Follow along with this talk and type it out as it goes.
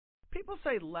People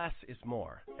say less is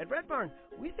more. At Red Barn,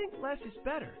 we think less is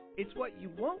better. It's what you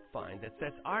won't find that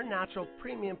sets our natural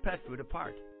premium pet food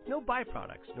apart. No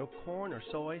byproducts, no corn or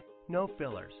soy, no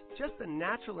fillers. Just the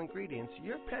natural ingredients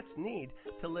your pets need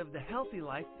to live the healthy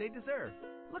life they deserve.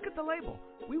 Look at the label.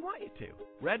 We want you to.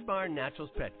 Red Barn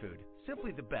Naturals Pet Food.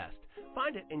 Simply the best.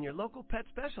 Find it in your local pet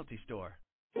specialty store.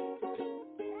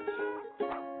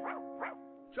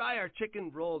 Try our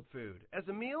chicken rolled food as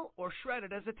a meal or shred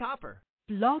it as a topper.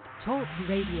 Blog Talk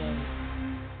Radio.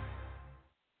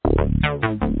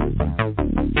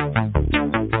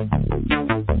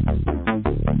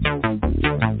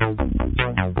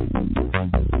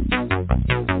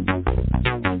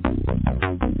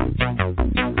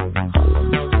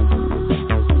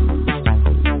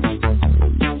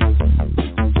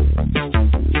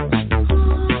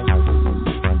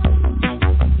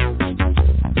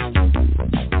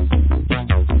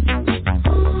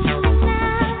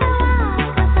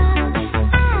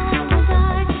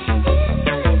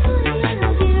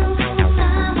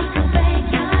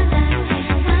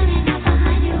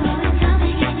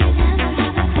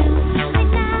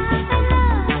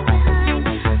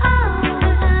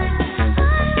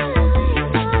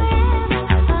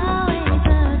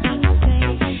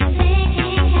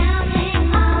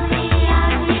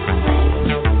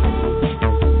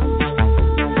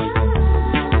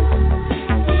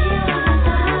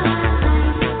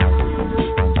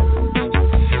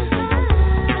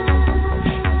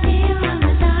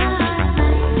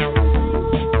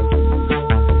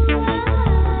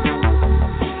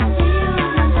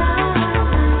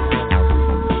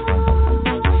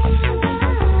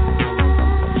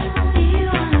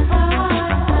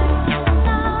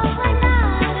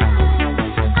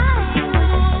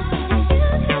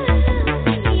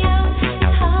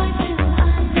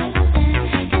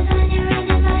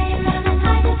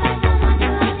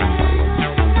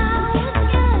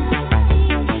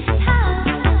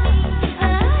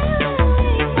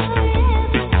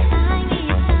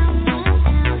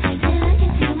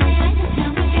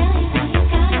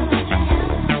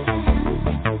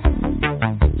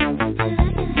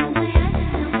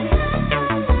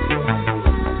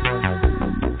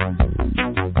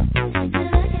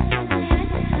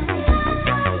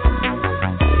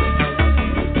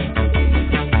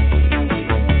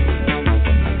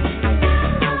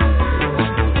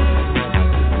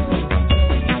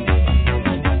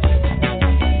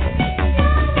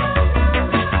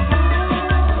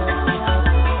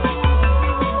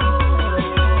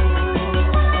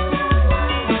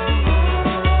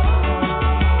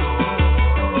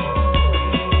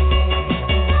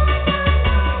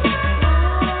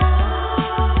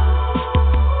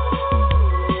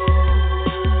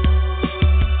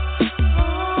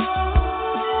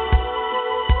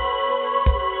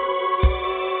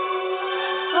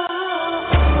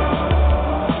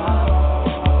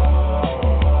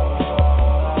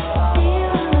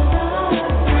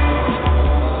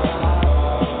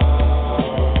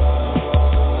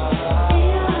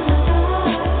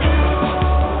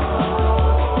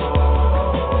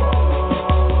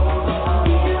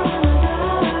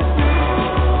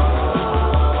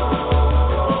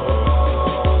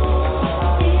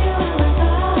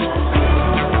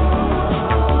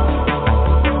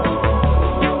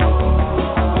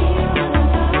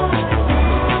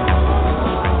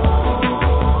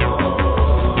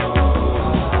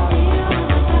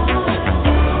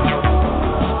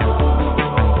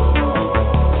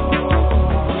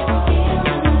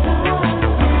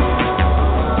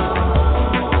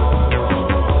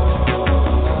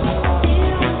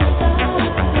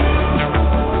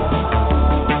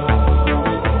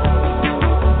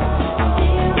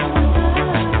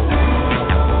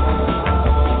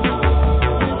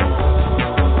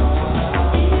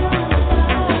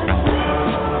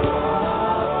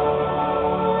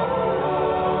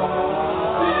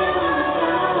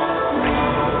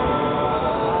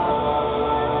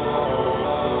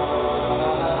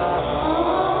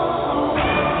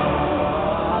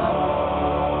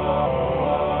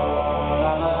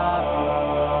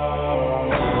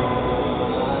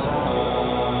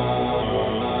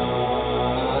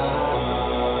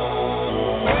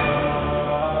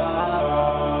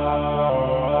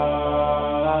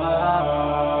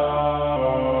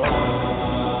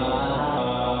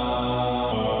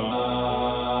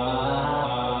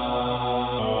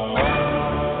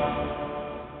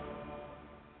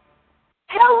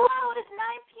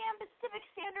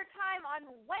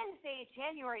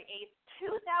 January 8th,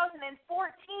 2014,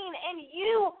 and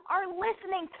you are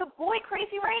listening to Boy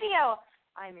Crazy Radio.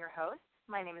 I'm your host.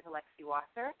 My name is Alexi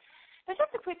Wasser. So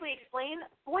just to quickly explain,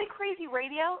 Boy Crazy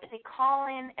Radio is a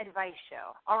call-in advice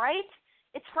show, all right?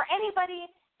 It's for anybody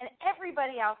and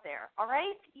everybody out there, all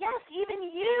right? Yes, even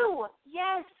you.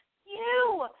 Yes,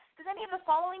 you. Does any of the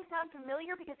following sound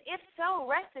familiar? Because if so,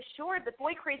 rest assured that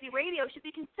Boy Crazy Radio should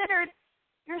be considered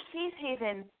your safe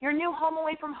haven, your new home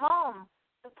away from home,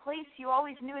 the place you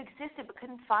always knew existed but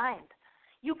couldn't find.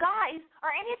 You guys, are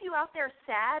any of you out there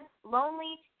sad,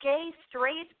 lonely, gay,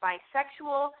 straight,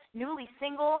 bisexual, newly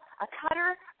single, a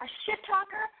cutter, a shit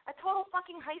talker, a total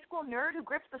fucking high school nerd who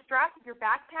grips the straps of your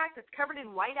backpack that's covered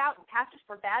in whiteout and passes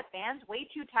for bad bands way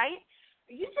too tight?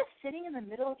 Are you just sitting in the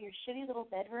middle of your shitty little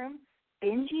bedroom,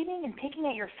 binge eating and picking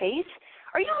at your face?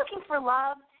 Are you looking for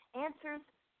love, answers,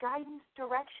 guidance,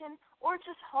 direction, or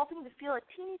just hoping to feel a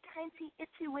teeny-tiny,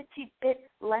 itsy-witsy bit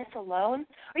less alone?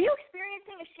 Are you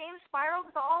experiencing a shame spiral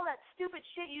because of all that stupid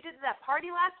shit you did at that party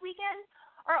last weekend?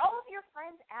 Are all of your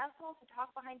friends assholes who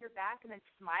talk behind your back and then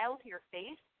smile to your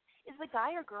face? Is the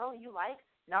guy or girl you like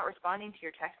not responding to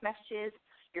your text messages,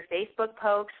 your Facebook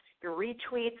posts, your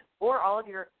retweets, or all of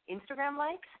your Instagram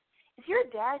likes? Is your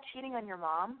dad cheating on your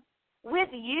mom? With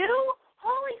you?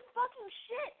 Holy fucking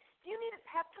shit! Do you need a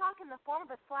pep talk in the form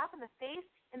of a slap in the face,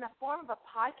 in the form of a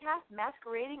podcast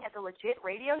masquerading as a legit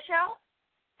radio show?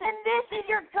 Then this is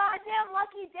your goddamn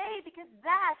lucky day, because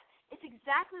it's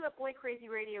exactly what Boy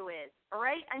Crazy Radio is, all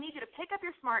right? I need you to pick up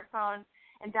your smartphone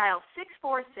and dial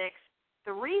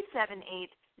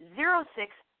 646-378-0649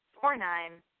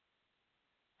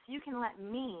 so you can let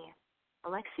me,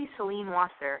 Alexi Celine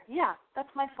Wasser, yeah, that's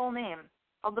my full name.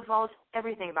 I'll divulge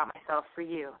everything about myself for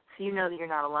you so you know that you're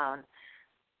not alone.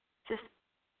 Just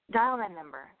dial that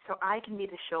number so I can be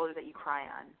the shoulder that you cry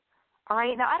on. All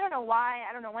right? Now, I don't know why,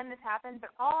 I don't know when this happened, but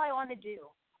all I want to do,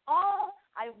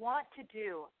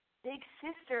 big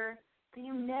sister that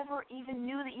you never even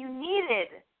knew that you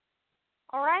needed.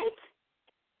 All right?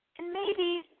 And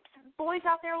maybe boys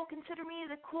out there will consider me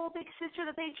the cool big sister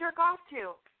that they jerk off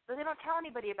to, that they don't tell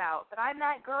anybody about, but I'm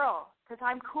that girl because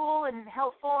I'm cool and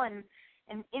helpful and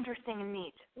interesting and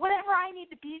neat. Whatever I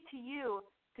need to be to you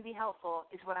to be helpful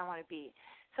is what I want to be.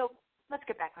 So let's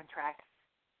get back on track.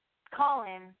 Call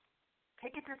in.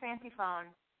 Pick up your fancy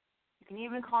phone. You can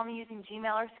even call me using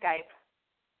Gmail or Skype.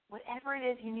 Whatever it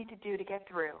is you need to do to get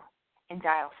through, and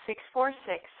dial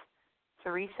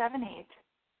 646-378-0649.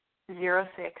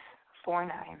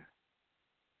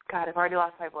 God, I've already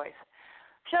lost my voice.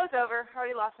 Show's over.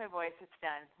 Already lost my voice. It's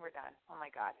done. We're done. Oh, my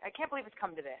God. I can't believe it's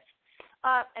come to this.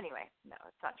 Anyway, no,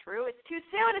 it's not true. It's too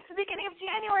soon. It's the beginning of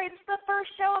January. This is the first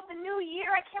show of the new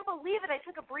year. I can't believe it. I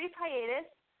took a brief hiatus,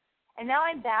 and now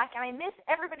I'm back, and I miss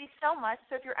everybody so much.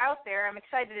 So if you're out there, I'm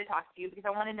excited to talk to you because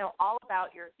I want to know all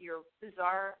about your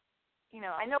bizarre,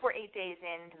 I know we're 8 days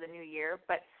into the new year,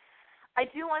 but I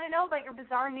do want to know about your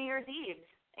bizarre New Year's Eve.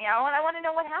 I want to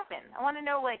know what happened. I want to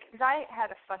know, because I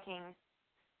had it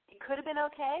could have been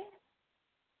okay,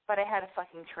 but I had a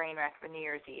fucking train wreck for New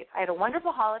Year's Eve. I had a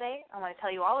wonderful holiday. I want to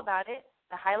tell you all about it,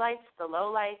 the highlights, the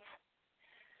lowlights.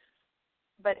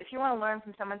 But if you want to learn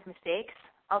from someone's mistakes,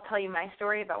 I'll tell you my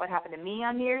story about what happened to me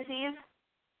on New Year's Eve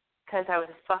because I was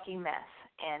a fucking mess.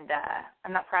 And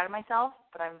I'm not proud of myself,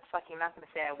 but I'm fucking not going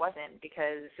to say I wasn't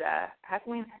because how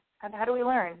do we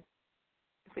learn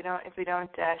if we don't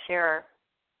share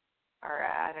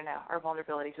our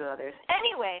vulnerabilities with others?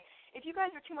 Anyway, if you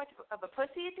guys are too much of a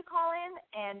pussy to call in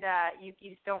and you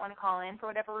just don't want to call in for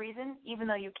whatever reason, even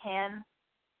though you can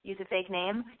use a fake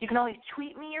name, you can always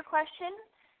tweet me your question.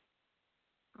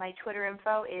 My Twitter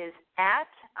info is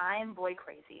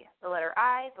 @I'mBoyCrazy. The letter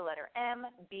I, the letter M,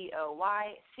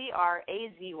 BOYCRAZY.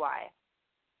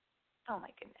 Oh,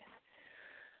 my goodness.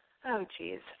 Oh,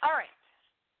 jeez. All right.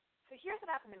 So here's what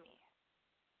happened to me.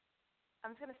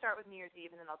 I'm just going to start with New Year's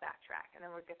Eve, and then I'll backtrack, and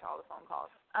then we'll get to all the phone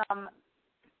calls.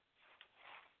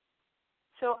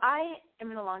 So I am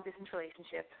in a long-distance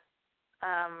relationship,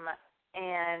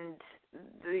 and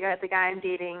the guy I'm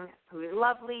dating, who is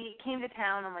lovely, came to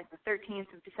town on, the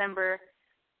 13th of December,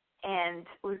 and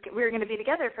we were going to be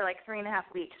together for,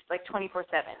 3.5 weeks,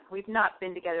 24/7. We've not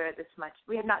been together this much.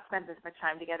 We have not spent this much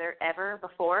time together ever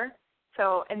before.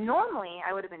 So, and normally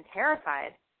I would have been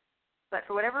terrified, but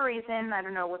for whatever reason, I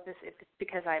don't know if it's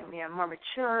because I'm more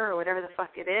mature or whatever the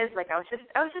fuck it is. I was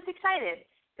just excited.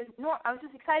 I was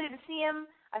just excited to see him.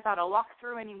 I thought I'll walk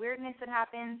through any weirdness that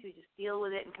happens. We just deal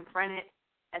with it and confront it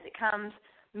as it comes.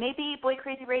 Maybe Boy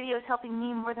Crazy Radio is helping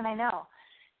me more than I know,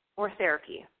 or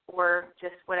therapy, or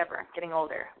just whatever, getting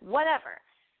older, whatever.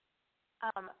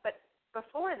 But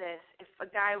before this, if a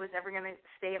guy was ever going to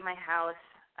stay at my house,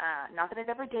 not that I've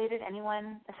ever dated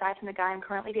anyone aside from the guy I'm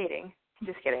currently dating.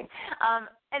 Just kidding.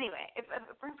 Anyway, if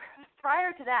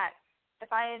prior to that,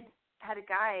 if I had a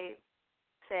guy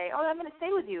say, oh, I'm going to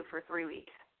stay with you for 3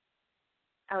 weeks,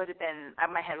 I would have been,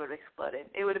 my head would have exploded.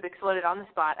 It would have exploded on the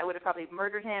spot. I would have probably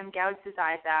murdered him, gouged his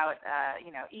eyes out,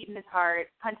 eaten his heart,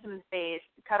 punched him in the face,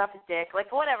 cut off his dick,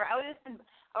 like whatever. I would have been,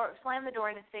 or slammed the door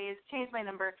in his face, changed my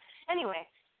number. Anyway,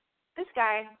 this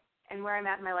guy and where I'm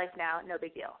at in my life now, no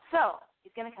big deal. So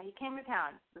he came to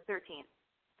town the 13th.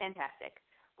 Fantastic.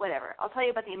 Whatever. I'll tell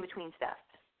you about the in-between stuff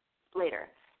later.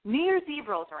 New Year's Eve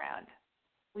rolls around.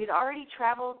 We'd already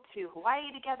traveled to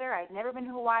Hawaii together. I'd never been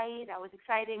to Hawaii. That was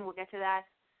exciting. We'll get to that.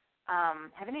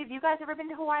 Have any of you guys ever been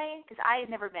to Hawaii? Because I had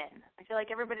never been. I feel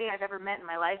like everybody I've ever met in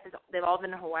my life, they've all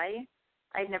been to Hawaii.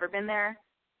 I'd never been there.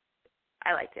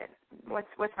 I liked it.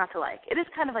 What's not to like? It is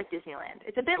kind of like Disneyland.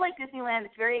 It's a bit like Disneyland.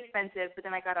 It's very expensive, but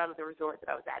then I got out of the resort that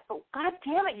I was at. But God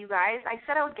damn it, you guys. I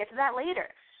said I would get to that later.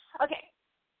 Okay.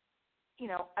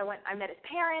 I met his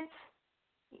parents.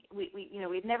 We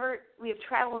have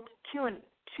traveled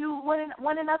to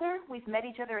one another. We've met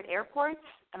each other at airports,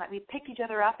 and we picked each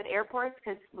other up at airports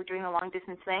because we're doing a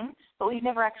long-distance thing, but we've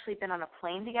never actually been on a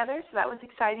plane together, so that was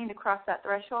exciting to cross that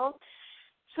threshold.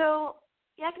 So,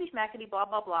 yakety-smackety, blah,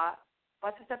 blah, blah.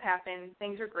 Lots of stuff happened.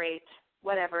 Things are great.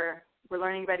 Whatever. We're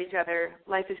learning about each other.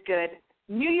 Life is good.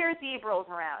 New Year's Eve rolls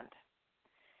around.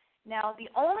 Now, the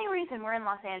only reason we're in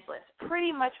Los Angeles,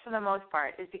 pretty much for the most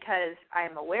part, is because I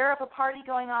am aware of a party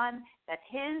going on that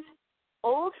his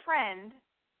old friend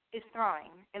is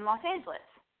throwing in Los Angeles.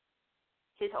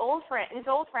 His old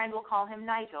friend, we'll call him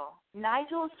Nigel.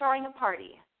 Nigel is throwing a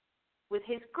party with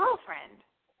his girlfriend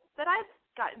that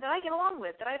I get along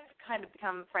with, that I've kind of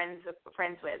become friends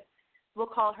with. We'll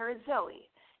call her Zoe.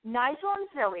 Nigel and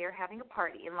Zoe are having a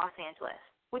party in Los Angeles,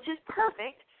 which is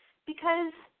perfect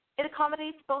because it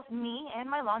accommodates both me and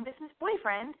my long-distance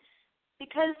boyfriend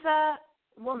because,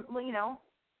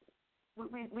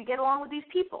 we get along with these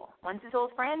people. One's his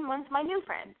old friend, one's my new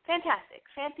friend. Fantastic.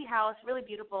 Fancy house, really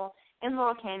beautiful, in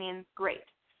Laurel Canyon, great.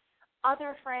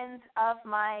 Other friends of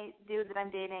my dude that I'm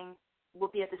dating will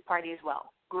be at this party as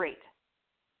well. Great.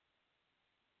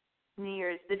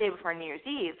 The day before New Year's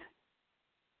Eve,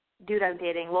 dude I'm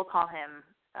dating, we'll call him,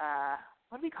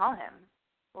 what do we call him?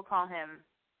 We'll call him,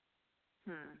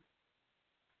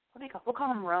 we'll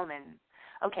call him Roman.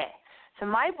 Okay, so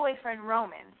my boyfriend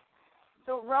Roman.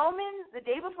 So Roman, the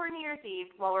day before New Year's Eve,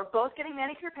 while we're both getting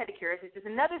manicure pedicures, which is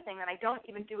another thing that I don't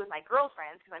even do with my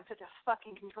girlfriends because I'm such a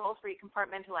fucking control freak,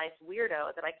 compartmentalized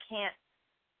weirdo that I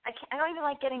don't even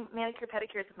like getting manicure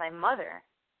pedicures with my mother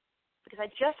because I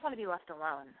just want to be left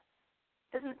alone.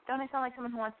 Don't I sound like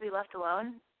someone who wants to be left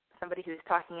alone? Somebody who's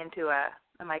talking into a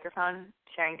microphone,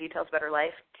 sharing details about her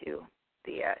life to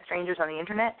the strangers on the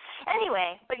internet.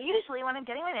 Anyway, but usually when I'm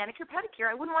getting my manicure pedicure,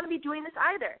 I wouldn't want to be doing this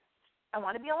either. I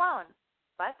want to be alone.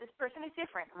 But this person is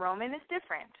different. Roman is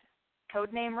different.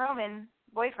 Codename Roman,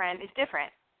 boyfriend, is different.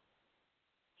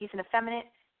 He's an effeminate,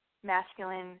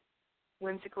 masculine,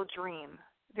 whimsical dream.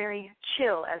 Very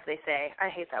chill, as they say. I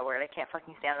hate that word. I can't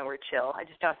fucking stand the word chill. I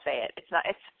just don't say it.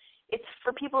 It's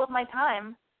for people of my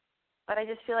time, but I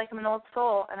just feel like I'm an old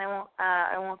soul, and I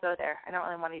won't go there. I don't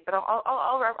really want to, but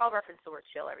I'll reference the word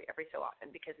chill every so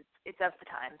often because it's of the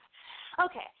times.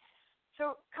 Okay.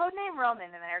 So codename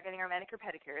Roman and I are getting our manicure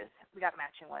pedicures. We got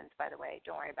matching ones, by the way.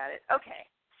 Don't worry about it. Okay.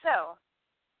 So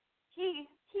he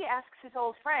asks his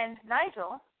old friend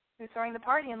Nigel, who's throwing the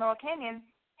party in Laurel Canyon,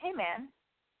 "Hey man,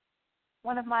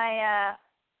 one of my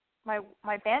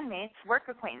my bandmates,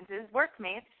 workmates,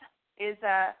 is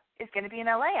going to be in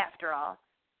LA after all.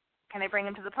 Can I bring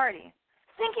him to the party?"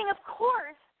 Thinking, of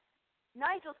course,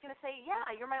 Nigel's going to say, "Yeah,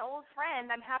 you're my old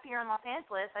friend. I'm happy you're in Los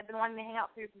Angeles. I've been wanting to hang out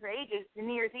with you for ages. The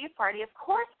New Year's Eve party. Of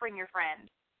course, bring your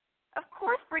friend. Of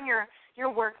course, bring your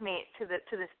workmate to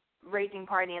this raging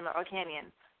party in Laurel Canyon."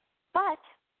 But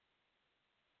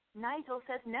Nigel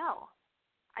says no.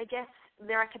 I guess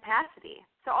they're at capacity.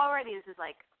 So already this is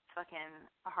like fucking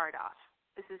a hard off.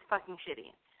 This is fucking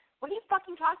shitty. What are you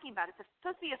fucking talking about? It's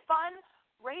supposed to be a fun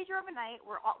rager of a night.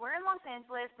 We're in Los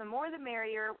Angeles. The more the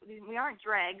merrier. We aren't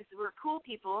dregs. We're cool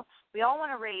people. We all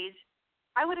want to rage.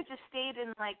 I would have just stayed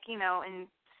in in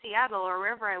Seattle or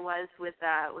wherever I was with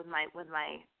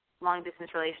my long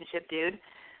distance relationship dude,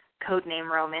 codename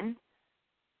Roman.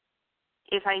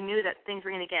 If I knew that things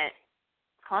were going to get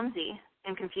clumsy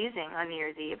and confusing on New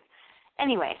Year's Eve.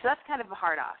 Anyway, so that's kind of a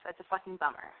hard off. That's a fucking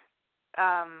bummer.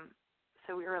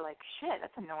 So we were like, shit,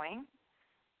 that's annoying.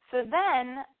 So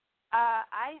then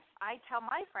I tell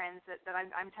my friends that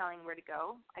I'm telling where to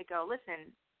go. I go,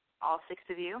 "Listen, all 6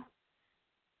 of you,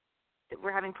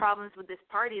 we're having problems with this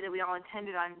party that we all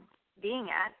intended on being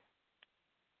at.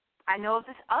 I know of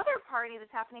this other party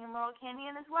that's happening in Laurel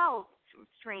Canyon as well,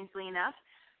 strangely enough.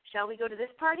 Shall we go to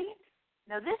this party?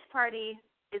 Now, this party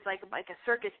is like a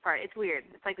circus part. It's weird.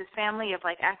 It's like this family of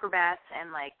like acrobats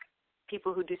and like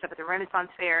people who do stuff at the Renaissance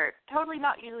Fair. Totally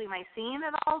not usually my scene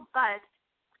at all, but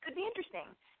it could be interesting.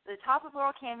 The top of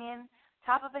Laurel Canyon,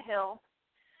 top of a hill.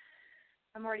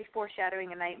 I'm already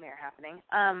foreshadowing a nightmare happening.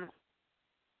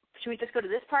 Should we just go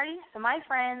to this party? So my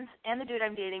friends and the dude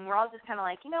I'm dating, we're all just kind of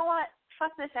like, you know what?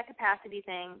 Fuck this at capacity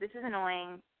thing. This is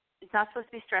annoying. It's not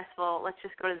supposed to be stressful. Let's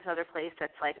just go to this other place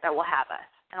that's like, that will have us.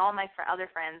 And all my other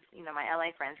friends, you know, my LA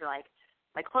friends are like,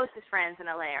 my closest friends in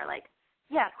LA are like,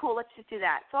 yeah, cool, let's just do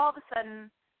that. So all of a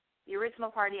sudden, the original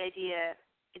party idea,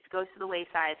 it goes to the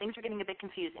wayside. Things are getting a bit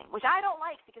confusing, which I don't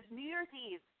like because New Year's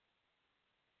Eve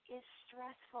is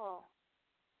stressful.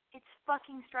 It's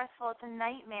fucking stressful. It's a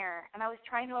nightmare, and I was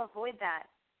trying to avoid that.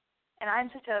 And I'm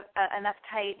such an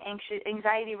uptight, anxious,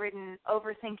 anxiety-ridden,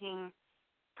 overthinking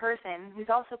person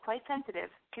who's also quite sensitive.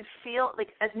 Could feel like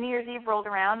as New Year's Eve rolled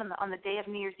around on the day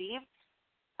of New Year's Eve,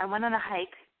 I went on a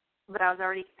hike, but I was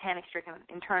already panic-stricken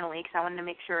internally because I wanted to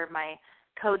make sure my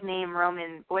codename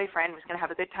Roman boyfriend was going to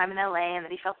have a good time in LA and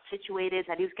that he felt situated,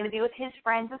 that he was going to be with his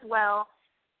friends as well.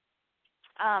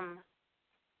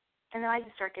 And then I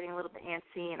just start getting a little bit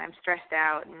antsy, and I'm stressed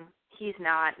out, and he's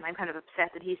not, and I'm kind of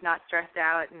upset that he's not stressed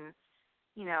out, and,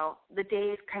 you know, the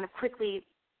day is kind of quickly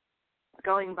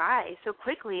going by so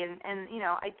quickly, and you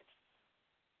know,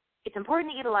 it's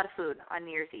important to eat a lot of food on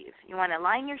New Year's Eve. You want to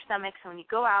line your stomach so when you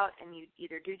go out and you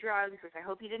either do drugs, which I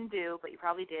hope you didn't do, but you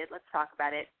probably did, let's talk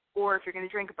about it, or if you're going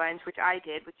to drink a bunch, which I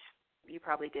did, which you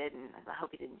probably did, and I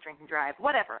hope you didn't drink and drive,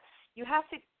 whatever. You have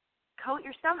to coat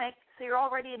your stomach so you're all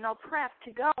ready and all prepped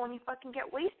to go when you fucking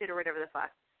get wasted or whatever the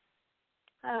fuck.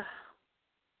 Ugh.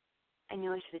 I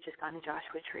knew I should have just gone to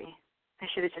Joshua Tree. I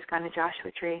should have just gone to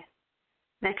Joshua Tree.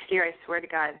 Next year, I swear to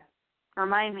God.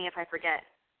 Remind me if I forget.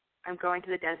 I'm going to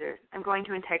the desert. I'm going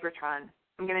to Integratron.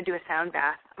 I'm going to do a sound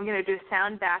bath. I'm going to do a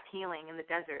sound bath healing in the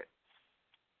desert.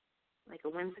 Like a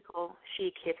whimsical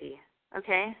chic hippie.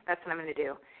 Okay? That's what I'm going to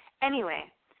do. Anyway,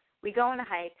 we go on a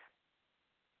hike.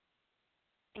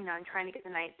 You know, I'm trying to get the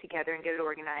night together and get it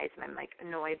organized, and I'm, like,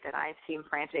 annoyed that I seem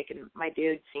frantic and my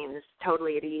dude seems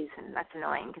totally at ease, and that's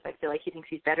annoying because I feel like he thinks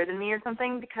he's better than me or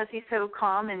something because he's so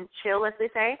calm and chill, as they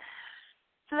say.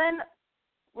 So then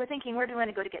we're thinking, where do we want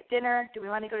to go to get dinner? Do we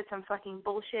want to go to some fucking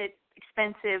bullshit,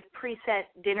 expensive, preset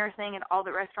dinner thing at all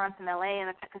the restaurants in L.A.,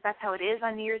 and because that's how it is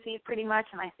on New Year's Eve pretty much,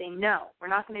 and I say, no, we're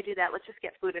not going to do that. Let's just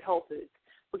get food at Whole Foods.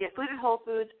 We'll get food at Whole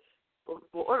Foods,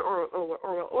 we'll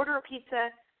order a pizza.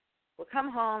 We'll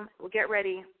come home, we'll get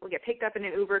ready, we'll get picked up in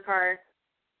an Uber car,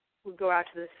 we'll go out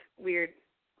to this weird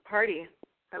party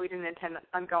that we didn't intend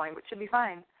on going, which should be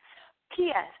fine.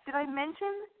 P.S. Did I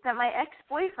mention that my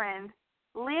ex-boyfriend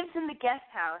lives in the guest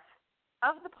house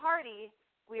of the party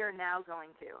we are now going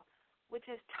to, which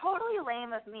is totally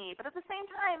lame of me, but at the same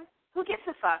time, who gives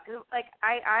a fuck? Like,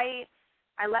 I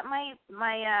let my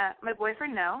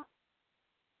boyfriend know.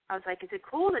 I was like, is it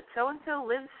cool that so-and-so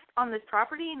lives on this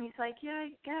property? And he's like, yeah,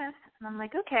 I guess. And I'm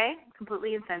like, okay,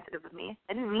 completely insensitive of me.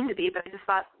 I didn't mean to be, but I just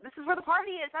thought, this is where the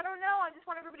party is. I don't know. I just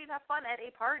want everybody to have fun at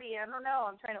a party. I don't know.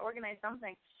 I'm trying to organize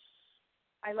something.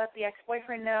 I let the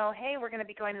ex-boyfriend know, hey, we're going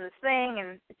to be going to this thing,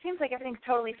 and it seems like everything's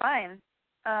totally fine.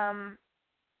 And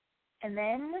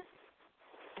then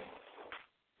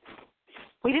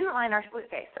we didn't line our –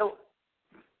 okay, so –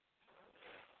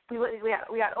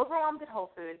 We got overwhelmed at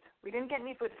Whole Foods. We didn't get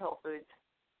any food at Whole Foods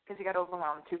because we got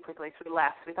overwhelmed too quickly, so we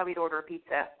left. We thought we'd order a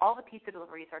pizza. All the pizza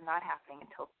deliveries are not happening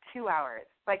until 2 hours.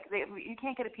 Like, you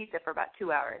can't get a pizza for about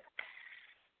 2 hours.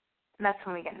 And that's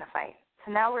when we get in a fight. So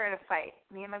now we're in a fight.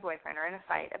 Me and my boyfriend are in a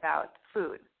fight about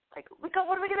food. Like, what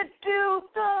are we going to do?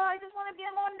 I just want to be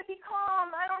alone to be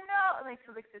calm. I don't know.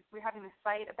 So we're having this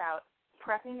fight about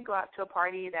prepping to go out to a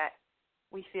party that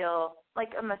we feel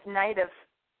like on this night of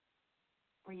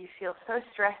where you feel so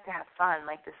stressed to have fun,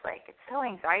 like this, like, it's so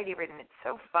anxiety-ridden, it's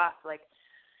so fucked, like,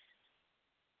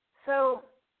 so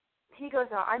he goes,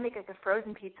 I make, like, a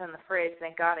frozen pizza in the fridge,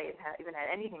 thank God I even had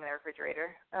anything in the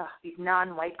refrigerator. Ugh, these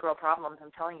non-white girl problems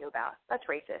I'm telling you about, that's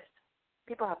racist.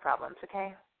 People have problems,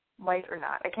 okay? White or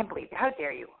not, I can't believe you, how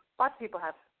dare you? Lots of people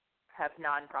have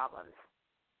non-problems,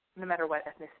 no matter what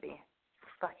ethnicity.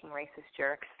 Fucking racist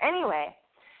jerks. Anyway,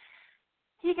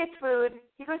 he gets food.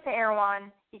 He goes to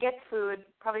Erewhon. He gets food.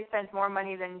 Probably spends more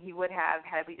money than he would have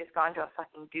had we just gone to a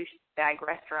fucking douchebag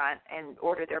restaurant and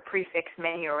ordered their prefix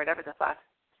menu or whatever the fuck.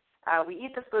 We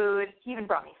eat the food. He even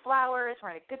brought me flowers. We're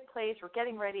in a good place. We're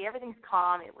getting ready. Everything's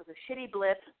calm. It was a shitty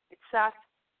blip. It sucked.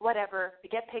 Whatever. We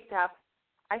get picked up.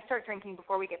 I start drinking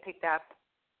before we get picked up.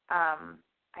 I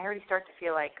already start to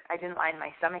feel like I didn't line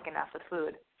my stomach enough with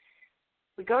food.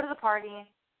 We go to the party.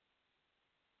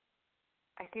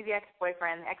 I see the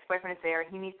ex-boyfriend. The ex-boyfriend is there.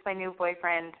 He meets my new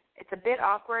boyfriend. It's a bit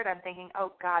awkward. I'm thinking,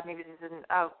 oh, God, maybe this isn't,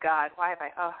 oh, God, why have I,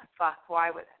 oh, fuck,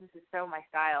 why would, this is so my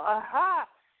style. Aha!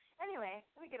 Anyway,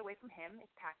 let me get away from him.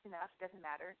 It's packed enough. Doesn't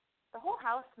matter. The whole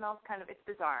house smells kind of, it's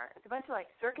bizarre. It's a bunch of,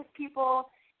 like, circus people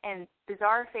and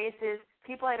bizarre faces,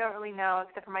 people I don't really know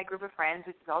except for my group of friends,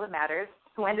 which is all that matters,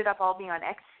 who ended up all being on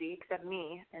ecstasy, except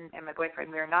me and my boyfriend.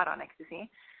 We are not on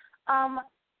ecstasy.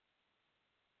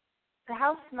 The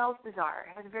house smells bizarre.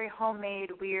 It has a very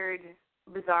homemade, weird,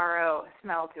 bizarro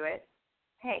smell to it.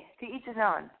 Hey, to each his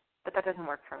own, but that doesn't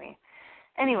work for me.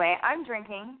 Anyway, I'm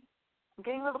drinking. I'm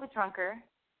getting a little bit drunker.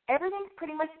 Everything's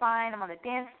pretty much fine. I'm on the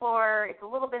dance floor. It's a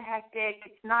little bit hectic.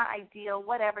 It's not ideal.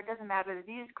 Whatever. It doesn't matter. The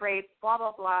view's great. Blah,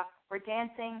 blah, blah. We're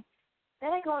dancing.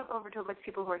 Then I go over to a bunch of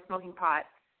people who are smoking pot,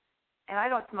 and I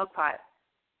don't smoke pot.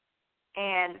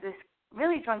 And this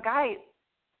really drunk guy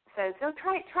says, "Oh,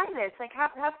 try this. Like,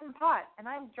 have some pot." And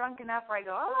I'm drunk enough where I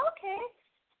go, "Oh, okay."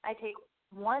 I take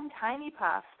one tiny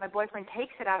puff. My boyfriend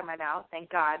takes it out of my mouth, thank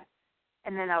God,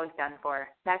 and then I was done for.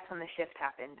 That's when the shift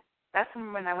happened. That's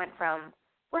when I went from,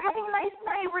 we're having a nice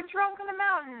night, we're drunk on the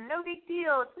mountain, no big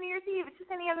deal, it's New Year's Eve, it's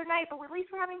just any other night, but at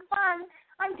least we're having fun.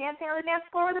 I'm dancing on the dance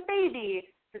floor with a baby.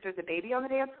 Because there's a baby on the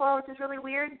dance floor, which is really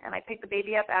weird, and I picked the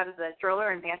baby up out of the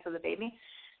stroller and danced with the baby.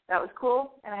 That was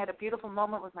cool, and I had a beautiful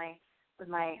moment with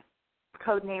my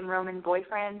codename Roman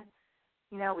boyfriend.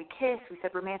 You know, we kissed, we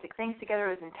said romantic things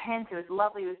together. It was intense, it was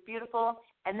lovely, it was beautiful.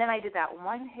 And then I did that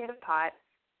one hit of pot,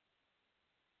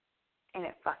 and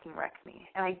it fucking wrecked me.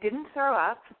 And I didn't throw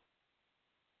up,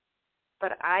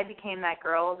 but I became that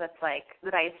girl that I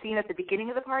had seen at the beginning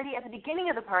of the party. At the beginning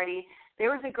of the party,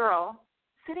 there was a girl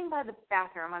sitting by the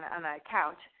bathroom on a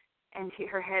couch, and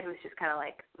her head was just kind of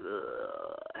like,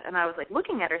 ugh. And I was like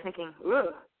looking at her thinking,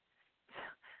 ugh,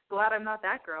 glad I'm not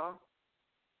that girl.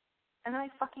 And then I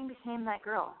fucking became that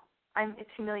girl. It's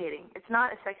humiliating. It's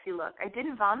not a sexy look. I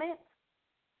didn't vomit,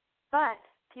 but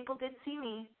people did see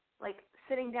me, like,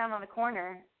 sitting down on the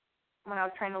corner when I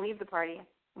was trying to leave the party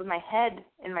with my head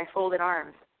in my folded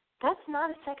arms. That's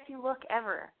not a sexy look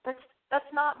ever.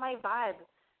 That's not my vibe.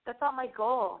 That's not my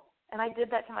goal. And I did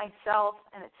that to myself,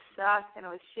 and it sucked, and it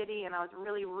was shitty, and I was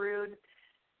really rude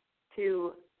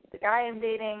to the guy I'm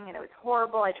dating, and it was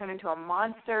horrible. I turned into a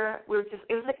monster. It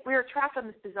was like we were trapped on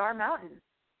this bizarre mountain.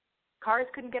 Cars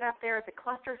couldn't get up there. It's a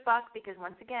clusterfuck because,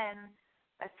 once again,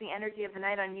 that's the energy of the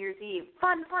night on New Year's Eve.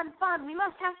 Fun, fun, fun. We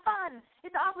must have fun.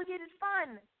 It's obligated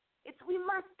fun. We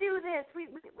must do this. We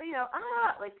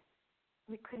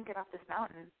couldn't get off this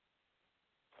mountain.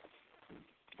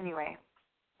 Anyway,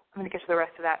 I'm going to get to the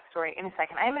rest of that story in a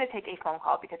second. I am going to take a phone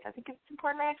call because I think it's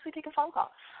important I actually take a phone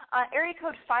call. Area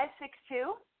code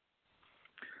 562.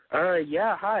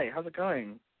 Yeah, hi. How's it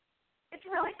going? It's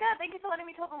really good. Thank you for letting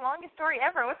me tell the longest story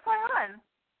ever. What's going on?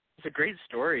 It's a great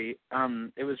story.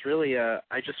 It was really,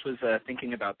 I just was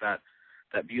thinking about that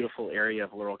beautiful area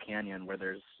of Laurel Canyon where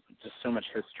there's just so much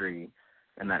history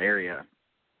in that area.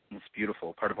 It's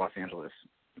beautiful, part of Los Angeles,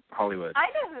 Hollywood. I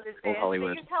know who this is.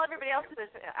 Hollywood. So you can tell everybody else who this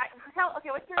is. Okay,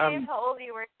 what's your name, how old are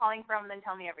you, where are you calling from, then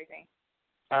tell me everything.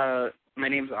 My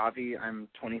name's Avi. I'm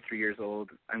 23 years old.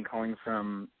 I'm calling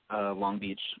from Long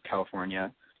Beach,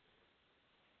 California.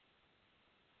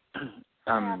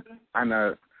 I'm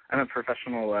a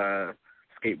professional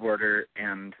skateboarder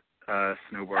and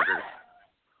snowboarder.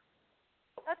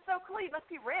 That's so cool. You must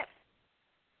be ripped.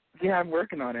 Yeah, I'm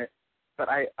working on it. But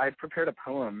I prepared a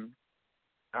poem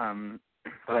that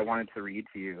I wanted to read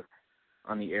to you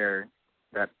on the air.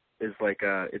 That is like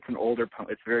it's an older poem.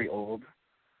 It's very old.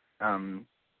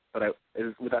 But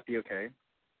would that be okay?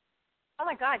 Oh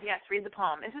my God, yes. Read the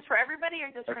poem. Is this for everybody or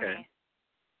just for me?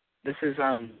 This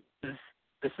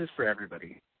is for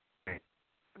everybody.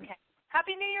 Okay.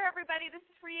 Happy New Year, everybody. This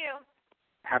is for you.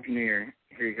 Happy New Year.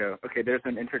 Here you go. Okay, there's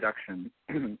an introduction.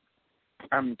 Can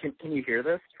you hear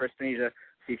this? First, I need to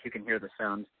see if you can hear the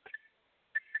sound.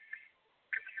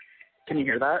 Can you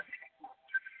hear that?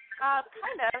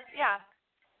 Kind of, yeah.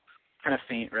 Kind of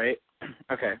faint, right?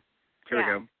 Okay, here we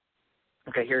go.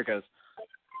 Okay, here it goes.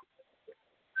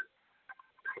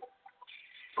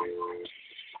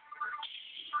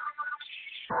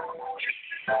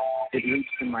 It leaps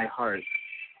in my heart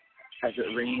as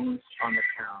it rains on the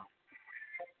town.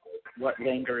 What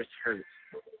languorous hurt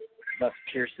thus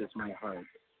pierces my heart?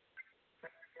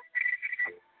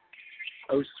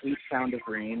 Oh, sweet sound of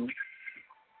rain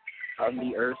on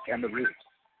the earth and the roots.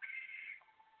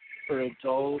 For a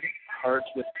dulled heart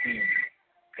with pain,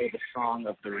 oh, the song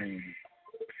of the rain.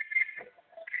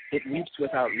 It weeps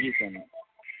without reason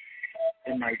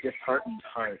in my disheartened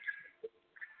heart.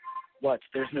 What,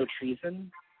 there's no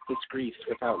treason? This grief's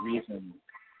without reason.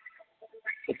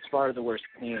 It's far the worst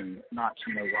pain not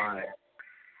to know why.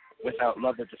 Without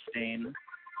love or disdain,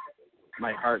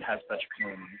 my heart has such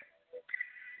pain.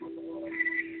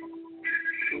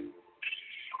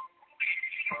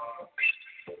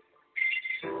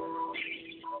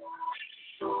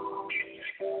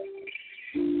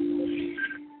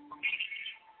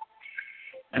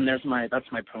 And that's my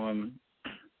poem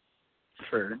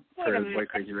for Boy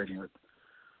Crazy Radio.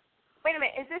 Wait a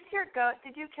minute, is this your ghost?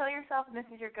 Did you kill yourself and this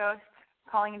is your ghost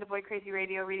calling into Boy Crazy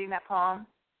Radio reading that poem?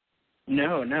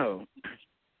 No.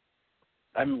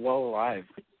 I'm well alive.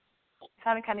 It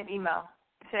sounded kind of emo.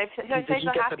 Should I say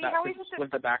so happy? Was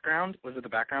the background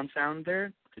sound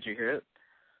there? Did you hear it?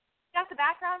 Got the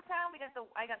background sound.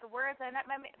 I got the words, and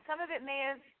some of it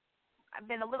may have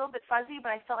been a little bit fuzzy, but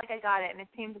I felt like I got it, and it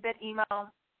seemed a bit emo.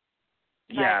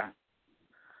 Yeah.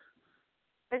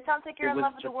 It sounds like you're in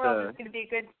love with the world. It's going to be a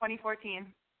good 2014.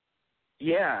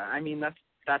 Yeah, I mean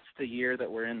that's the year that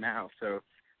we're in now. So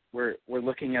we're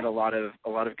looking at a lot of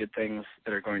good things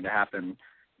that are going to happen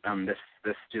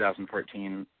this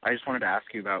 2014. I just wanted to ask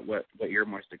you about what you're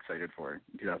most excited for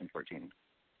in 2014.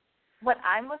 What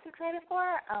I'm most excited for?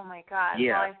 Oh my God!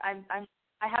 Yeah. Well,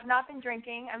 I have not been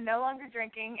drinking. I'm no longer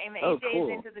drinking. I'm 8 days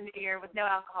into the new year with no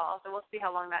alcohol, so we'll see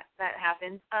how long that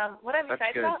happens. What I'm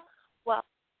excited about?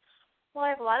 Well, I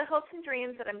have a lot of hopes and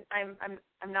dreams that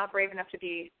I'm not brave enough to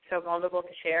be so vulnerable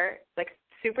to share, like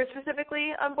super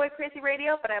specifically on Boy Crazy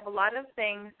Radio. But I have a lot of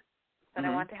things that I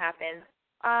want to happen.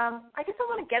 I guess I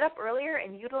want to get up earlier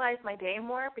and utilize my day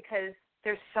more because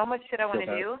there's so much shit I want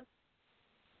to do.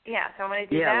 Yeah, so I'm going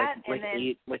to do that. Like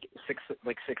and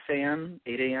then 6 a.m.,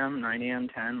 8 a.m., 9 a.m.,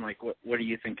 10. Like what are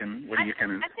you thinking? What are you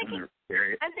kind of in the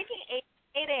area? I'm thinking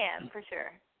 8 a.m. for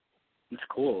sure. It's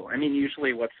cool. I mean,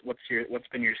 usually what's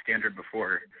been your standard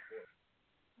before?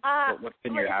 What's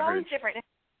been your average? It's always different.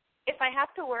 If I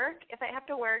have to work,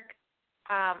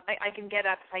 I can get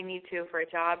up if I need to for a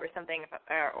job or something,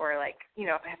 or like, if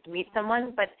I have to meet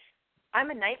someone. But I'm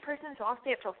a night person, so I'll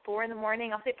stay up till 4 in the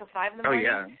morning. I'll stay up till 5 in the morning.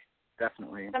 Oh yeah,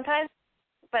 definitely.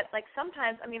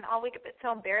 Sometimes, I mean, I'll wake up. It's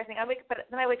so embarrassing. I wake up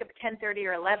at 10:30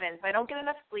 or 11. So I don't get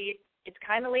enough sleep. It's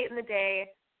kind of late in the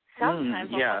day. Sometimes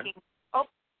I'm looking.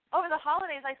 Over the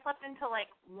holidays, I slept until like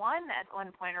 1 at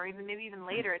one point, or maybe even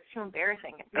later. It's too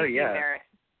embarrassing. It makes me embarrassed.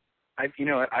 I've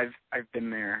been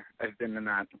there. I've been in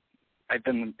that. I've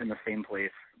been in the same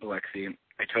place, Alexi.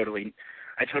 I totally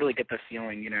get the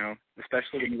feeling,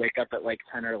 especially when you wake up at like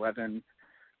 10 or 11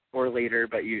 or later,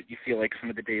 but you feel like some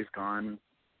of the day's gone,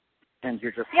 and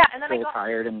you're just so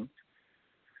tired, and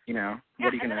what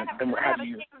are you gonna? How do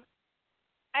you?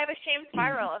 I have a shame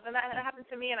spiral. And that happens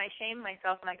to me, and I shame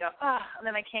myself, and I go, and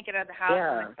then I can't get out of the house,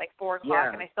 and it's like 4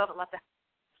 o'clock, and I still haven't left the house.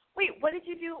 Wait, what did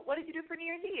you do? What did you do for New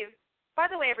Year's Eve? By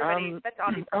the way, everybody, that's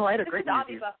Avi. I had a great New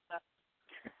Year's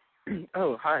Eve.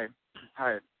 Oh, hi.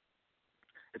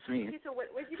 It's me. Okay, so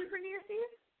what did you do for New Year's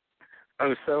Eve?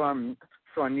 Oh, so on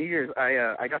New Year's,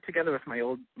 I got together with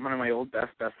one of my old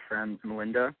best friends,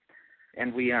 Melinda,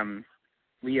 and we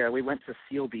went to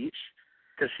Seal Beach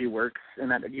because she works in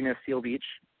that Seal Beach,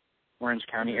 Orange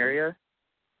County area,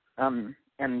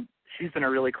 and she's been a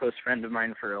really close friend of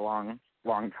mine for a long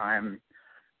time,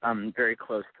 very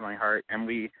close to my heart, and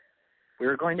we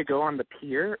were going to go on the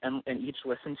pier and each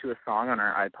listen to a song on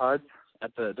our iPods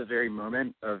at the very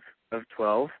moment of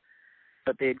 12,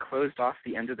 but they had closed off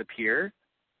the end of the pier.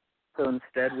 So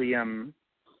instead we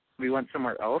went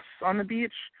somewhere else on the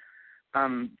beach,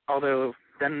 although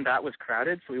then that was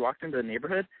crowded, so we walked into the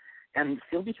neighborhood. And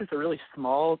Seal Beach is a really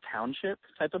small township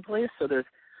type of place, so there's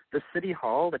the city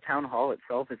hall, the town hall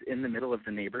itself is in the middle of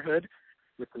the neighborhood,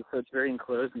 so it's very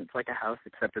enclosed, and it's like a house,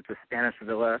 except it's a Spanish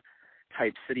villa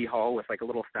type city hall with like a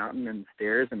little fountain and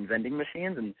stairs and vending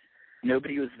machines, and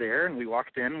nobody was there, and we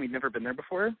walked in. We'd never been there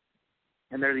before,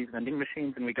 and there are these vending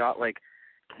machines, and we got like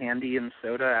candy and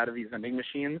soda out of these vending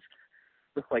machines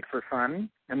just like for fun,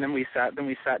 and then we sat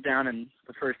down, and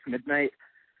the first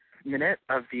minute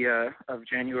of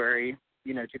January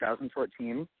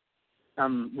 2014,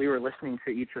 we were listening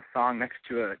to each a song next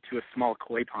to a small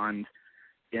koi pond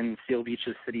in Seal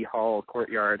Beach's City Hall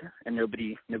courtyard, and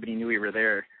nobody knew we were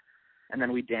there. And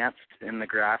then we danced in the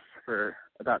grass for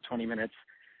about 20 minutes,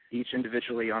 each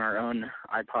individually on our own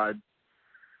iPod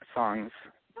songs.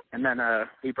 And then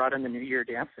we brought in the New Year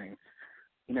dancing,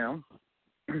 in a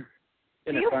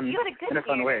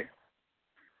fun way.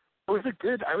 I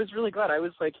was really glad. I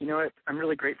was like, I'm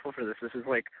really grateful for this. This is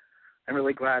like, I'm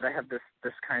really glad I have this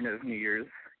kind of New Year's.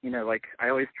 I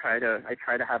always try to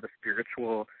have a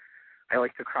spiritual, I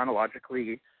like to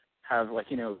chronologically have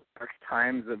dark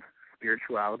times of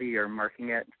spirituality or marking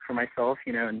it for myself,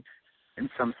 in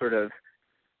some sort of,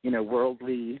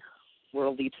 worldly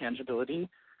worldly tangibility,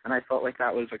 and I felt like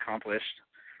that was accomplished.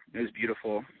 It was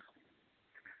beautiful.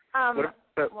 Mine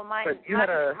but you had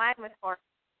mine was horrible.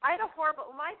 I had a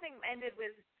horrible. My thing ended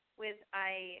with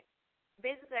I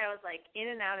was like in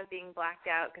and out of being blacked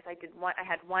out because I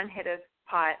had one hit of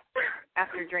pot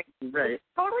after drinking. Right.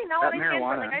 Totally not that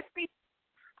what I did. marijuana.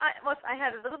 But I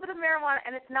had a little bit of marijuana,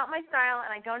 and it's not my style,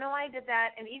 and I don't know why I did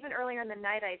that. And even earlier in the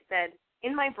night, I said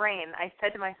in my brain, I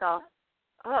said to myself,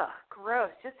 "Ugh,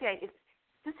 gross." Just the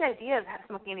idea of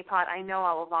smoking any pot, I know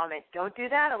I will vomit. Don't do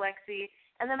that, Alexi.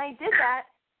 And then I did that,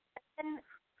 and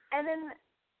then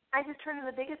I just turned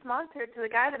into the biggest monster to the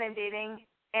guy that I'm dating,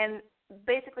 and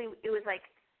basically it was like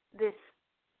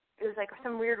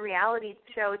some weird reality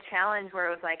show challenge where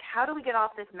it was like, how do we get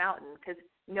off this mountain? Because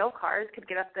no cars could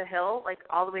get up the hill, like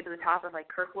all the way to the top of like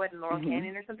Kirkwood and Laurel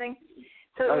Canyon or something.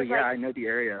 So it was I know the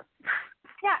area.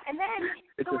 Yeah, and then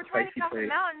we're trying to get off the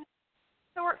mountain.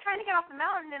 So we're trying to get off the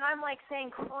mountain, and I'm, like,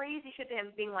 saying crazy shit to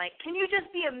him, being like, can you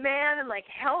just be a man and, like,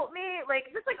 help me?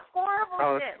 Like, just, like, horrible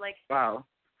shit. Like, wow.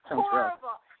 Sounds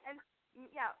horrible. rough. And,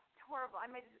 yeah, horrible.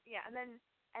 And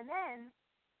then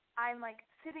I'm, like,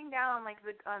 sitting down, like,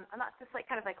 I'm not just,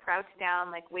 like, kind of, like, crouched down,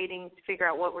 like, waiting to figure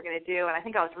out what we're going to do. And I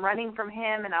think I was running from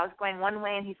him, and I was going one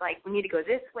way, and he's like, we need to go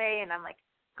this way. And I'm, like,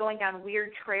 going down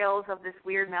weird trails of this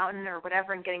weird mountain or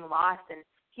whatever and getting lost. And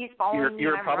he's following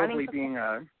me, and I'm running from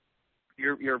him.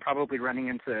 You're probably running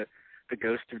into the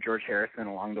ghost of George Harrison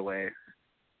along the way,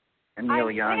 and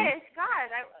Neil Young. I wish, God,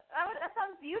 that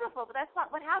sounds beautiful, but that's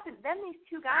not what happened. Then these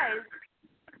two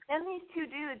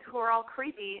dudes who are all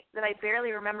creepy that I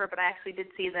barely remember, but I actually did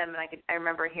see them, and I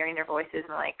remember hearing their voices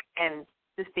and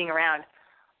just being around,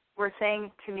 were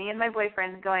saying to me and my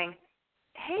boyfriend, going,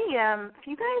 hey, if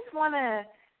you guys want to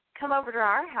come over to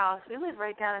our house, we live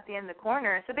right down at the end of the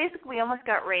corner. So basically we almost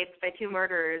got raped and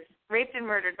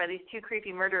murdered by these two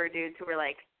creepy murderer dudes who were,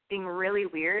 like, being really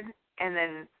weird, and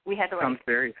then we had to, like... Sounds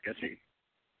very sketchy.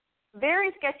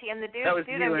 Very sketchy, and the dude I'm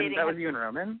dating... That was you and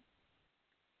Roman?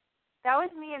 That was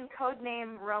me and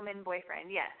codename Roman boyfriend,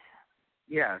 yes.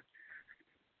 Yeah.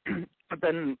 But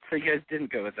then, so you guys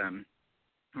didn't go with them,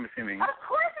 I'm assuming. Of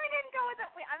course we didn't go with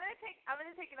them. Wait, I'm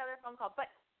gonna take another phone call, but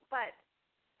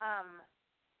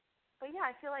yeah,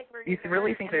 I feel like we're... Do you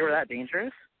really think they were that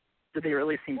dangerous? Did they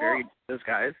really seem those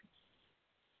guys?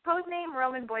 Codename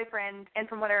Roman boyfriend, and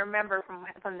from what I remember from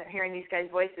hearing these guys'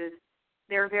 voices,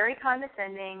 they were very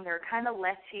condescending. They were kind of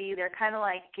lechy. They're kind of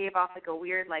like gave off like a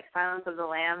weird like Silence of the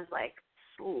Lambs like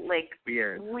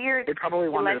weird. They probably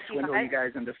wanted to swindle you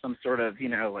guys into some sort of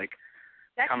like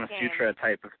Kama Sutra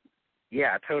type of.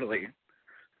 Yeah, totally.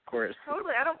 Of course.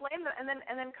 Totally, I don't blame them. And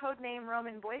then codename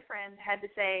Roman boyfriend had to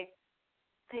say,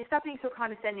 "Hey, stop being so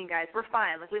condescending, guys. We're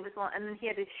fine. Like, leave us alone." And then he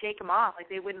had to shake them off. Like,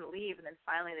 they wouldn't leave. And then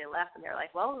finally they left. And they're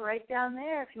like, "Well, we're right down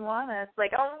there if you want us."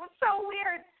 Like, oh, it's so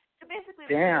weird. So basically,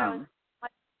 damn.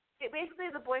 Basically,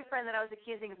 the boyfriend that I was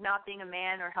accusing of not being a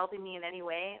man or helping me in any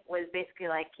way was basically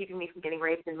like keeping me from getting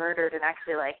raped and murdered, and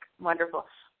actually like wonderful.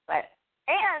 But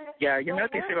yeah, you know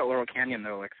what they say about Laurel Canyon,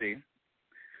 though, Lexi.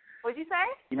 What'd you say?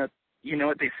 You know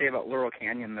what they say about Laurel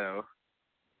Canyon, though.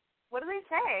 What do they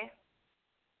say?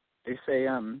 They say,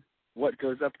 what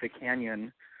goes up the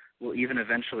canyon will even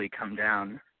eventually come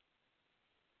down.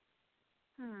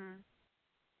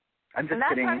 I'm just kidding. And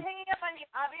that's why I'm hanging up on you,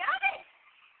 Avi.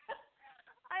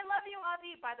 I love you,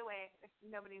 Avi. By the way, if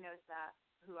nobody knows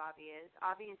who Avi is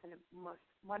the most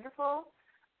wonderful,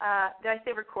 did I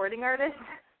say recording artist?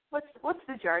 What's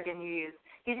the jargon you use?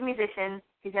 He's a musician.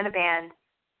 He's in a band.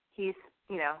 He's,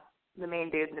 the main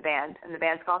dude in the band, and the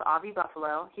band's called Avi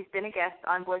Buffalo. He's been a guest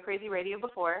on Boy Crazy Radio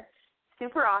before.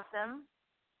 Super awesome.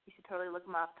 You should totally look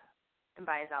him up and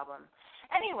buy his album.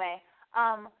 Anyway,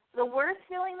 the worst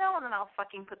feeling, though, and then I'll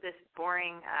fucking put this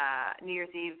boring New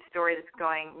Year's Eve story that's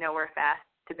going nowhere fast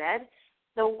to bed.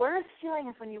 The worst feeling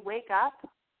is when you wake up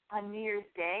on New Year's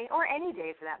Day, or any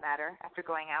day for that matter, after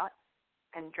going out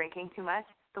and drinking too much.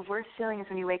 The worst feeling is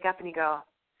when you wake up and you go,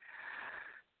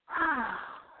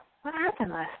 what happened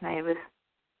last night? It was,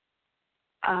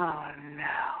 oh,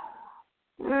 no,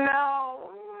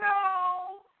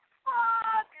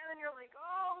 fuck. And then you're like,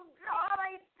 oh, God,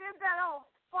 I did that. Oh,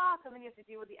 fuck. And then you have to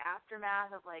deal with the aftermath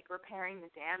of, like, repairing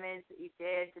the damage that you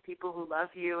did to people who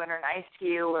love you and are nice to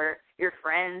you, or your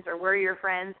friends, or were your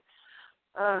friends.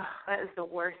 Ugh, that is the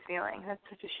worst feeling. That's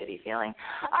such a shitty feeling.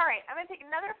 All right, I'm going to take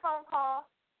another phone call.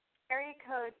 Area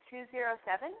code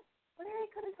 207. What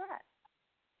area code is that?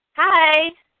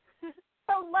 Hi.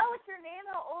 Hello, what's your name?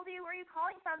 How old are you? Where are you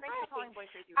calling from? Thanks for calling Boy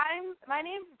Crazy. My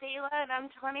name's Dayla, and I'm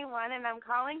 21, and I'm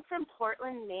calling from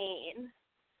Portland, Maine.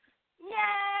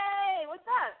 Yay! What's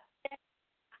up?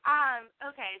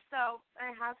 Okay, so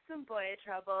I have have some boy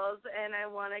troubles, and I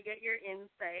want to get your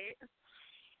insight.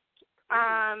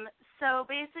 So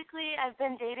basically, I've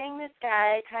been dating this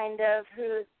guy, kind of,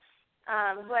 who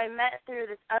I met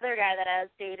through this other guy that I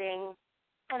was dating,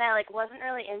 and I, like, wasn't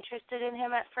really interested in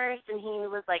him at first, and he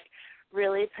was, like,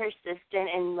 really persistent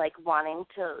in, like, wanting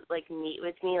to, like, meet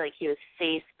with me. Like, he was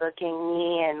Facebooking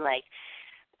me, and, like,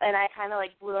 and I kind of,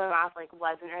 like, blew him off, like,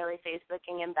 wasn't really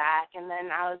Facebooking him back. And then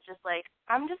I was just like,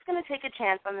 I'm just going to take a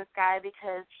chance on this guy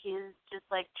because he's just,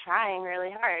 like, trying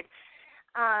really hard.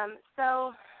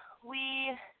 So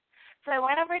I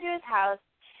went over to his house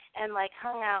and, like,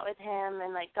 hung out with him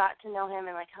and, like, got to know him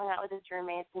and, like, hung out with his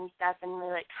roommates and stuff. And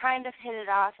we, like, kind of hit it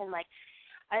off. And, like,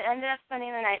 I ended up spending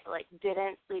the night but, like,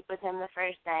 didn't sleep with him the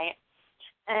first night.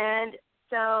 And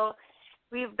so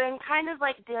we've been kind of,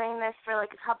 like, doing this for,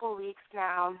 like, a couple weeks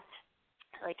now,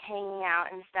 like, hanging out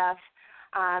and stuff.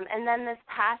 And then this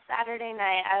past Saturday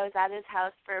night, I was at his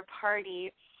house for a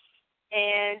party,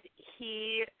 and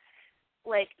he,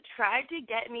 like, tried to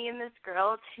get me and this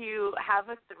girl to have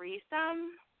a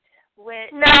threesome,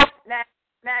 which... No,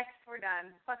 next, we're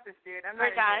done. Fuck this dude.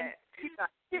 We're done. Keep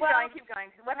going.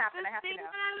 What happened? I have to know. The thing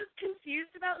that I was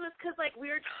confused about was because, like, we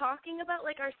were talking about,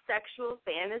 like, our sexual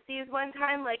fantasies one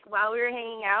time, like, while we were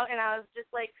hanging out, and I was just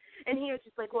like, and he was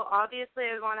just like, well, obviously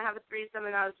I want to have a threesome,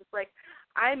 and I was just like,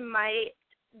 I might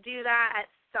do that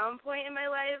at some point in my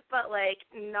life, but, like,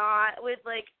 not with,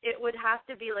 like, it would have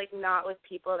to be, like, not with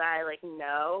people that I, like,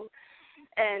 know.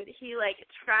 And he, like,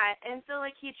 tried, and so,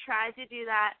 like, he tried to do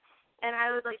that, and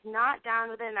I was, like, not down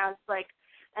with it, and I was, like,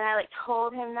 and I, like,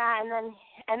 told him that, and then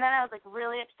I was, like,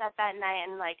 really upset that night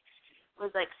and, like,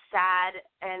 was, like, sad,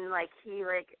 and, like, he,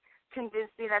 like,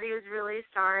 convinced me that he was really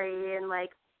sorry and,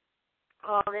 like,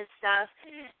 all this stuff,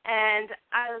 and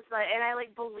I was, like, and I,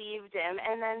 like, believed him,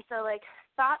 and then so, like,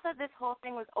 thought that this whole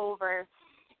thing was over,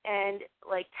 and,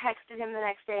 like, texted him the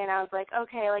next day, and I was, like,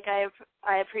 okay, like, I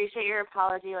appreciate your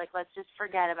apology, like, let's just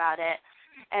forget about it,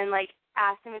 and, like,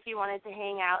 asked him if he wanted to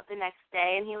hang out the next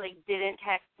day, and he, like, didn't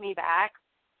text me back.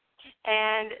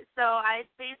 And so I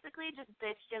basically just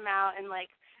bitched him out and,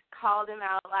 like, called him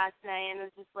out last night and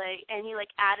was just like, and he, like,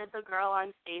 added the girl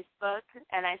on Facebook,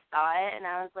 and I saw it, and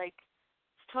I was like,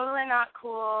 it's totally not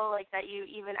cool, like, that you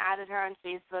even added her on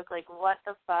Facebook, like, what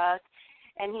the fuck?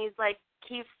 And he's, like,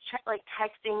 keeps, like,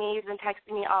 texting me. He's been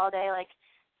texting me all day, like,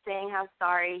 saying how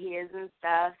sorry he is and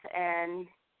stuff, and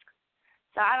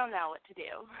so I don't know what to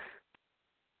do.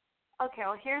 Okay,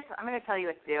 well, I'm going to tell you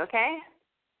what to do, okay?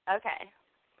 Okay.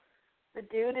 The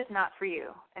dude is not for you.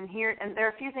 And there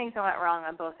are a few things that went wrong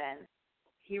on both ends.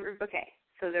 Okay,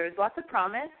 so there was lots of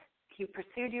promise. He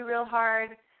pursued you real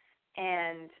hard,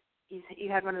 and you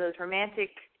had one of those romantic,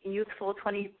 youthful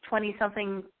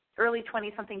 20-something, early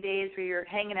 20-something days where you're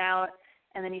hanging out,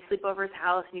 and then you sleep over his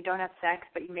house, and you don't have sex,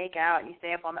 but you make out, and you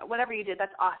stay up all night. Whatever you did,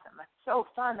 that's awesome. That's so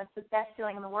fun. That's the best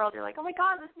feeling in the world. You're like, oh, my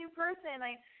God, this new person.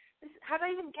 How did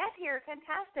I even get here?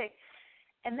 Fantastic.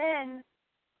 And then,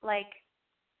 like,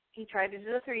 he tried to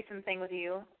do the threesome thing with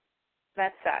you.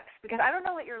 That sucks. Because I don't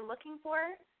know what you're looking for,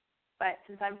 but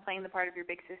since I'm playing the part of your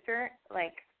big sister,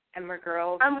 like, and we're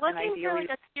girls. I'm looking for, like,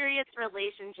 a serious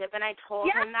relationship, and I told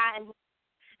him that,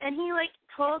 and he, like,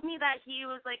 told me that he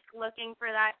was, like, looking for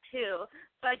that, too.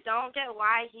 So I don't get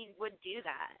why he would do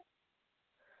that.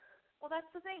 Well,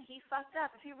 that's the thing. He fucked up.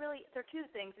 There are two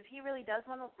things. If he really does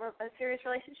want a serious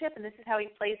relationship, and this is how he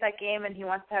plays that game, and he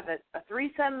wants to have a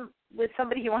threesome with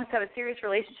somebody he wants to have a serious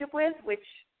relationship with, which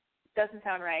doesn't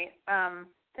sound right,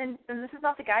 then this is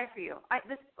not the guy for you.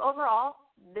 Overall,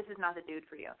 this is not the dude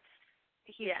for you.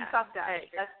 He fucked up.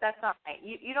 That's not right.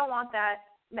 You don't want that.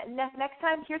 Next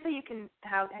time, here's how you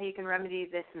can remedy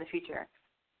this in the future.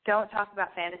 Don't talk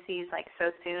about fantasies, like,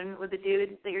 so soon with the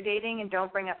dude that you're dating, and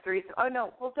don't bring up threesome. Oh,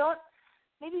 no. Well, don't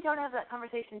have that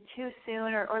conversation too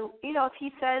soon, or you know, if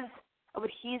he says, but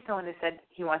he's the one who said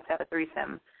he wants to have a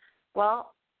threesome,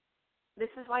 well, this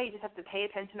is why you just have to pay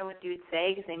attention to what dudes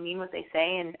say, because they mean what they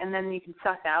say, and then you can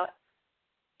suss out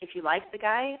if you like the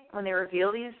guy when they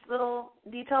reveal these little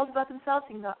details about themselves.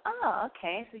 You can go, oh,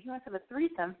 okay, so he wants to have a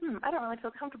threesome. I don't really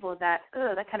feel comfortable with that.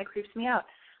 Ugh, that kind of creeps me out.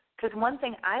 Because one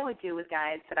thing I would do with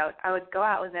guys, that I would go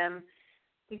out with them,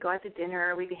 we'd go out to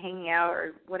dinner, we'd be hanging out,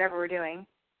 or whatever we're doing,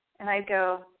 and I'd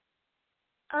go,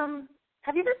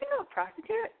 have you ever been to a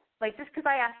prostitute? Like, just because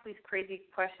I ask these crazy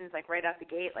questions, like, right out the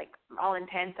gate, like, all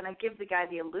intense, and I give the guy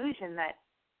the illusion that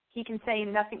he can say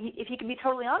nothing, if he can be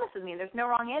totally honest with me, there's no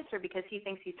wrong answer because he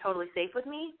thinks he's totally safe with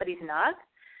me, but he's not.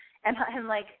 And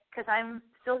like, because I'm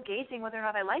still gauging whether or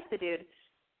not I like the dude.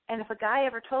 And if a guy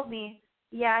ever told me,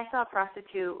 yeah, I saw a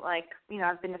prostitute, like, you know,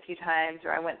 I've been a few times,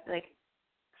 or I went, like,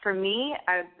 for me,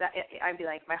 I'd be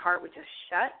like, my heart would just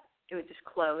shut, It would just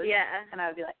close. Yeah. And I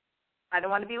would be like, I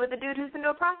don't want to be with a dude who's been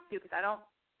to a prostitute because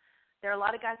there are a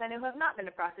lot of guys I know who have not been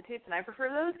to prostitutes, and I prefer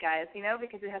those guys,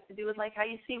 because it has to do with, like, how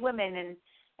you see women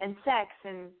and sex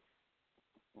and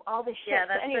all this shit. Yeah,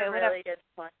 that's anyway, a really good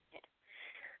point.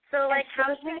 So, like, how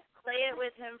should I play it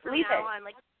with him from now on?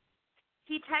 Like,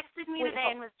 he texted me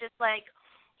today and was just like,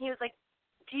 he was like,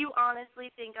 do you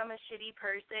honestly think I'm a shitty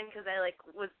person? Because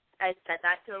I said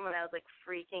that to him when I was, like,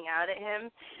 freaking out at him.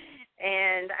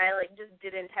 And I, like, just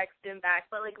didn't text him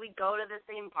back. But, like, we go to the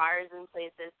same bars and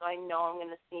places, so I know I'm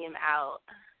going to see him out.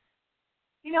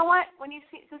 You know what? When you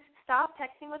just stop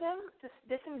texting with him, just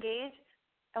disengage.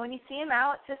 And when you see him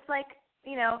out, just, like,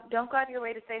 don't go out of your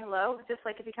way to say hello. Just,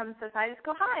 like, if he comes inside, just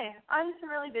go, hi, I'm just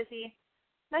really busy.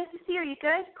 Nice to see you. Are you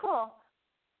good? Cool.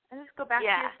 And just go back to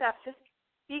your stuff. Just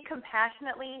be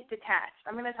compassionately detached.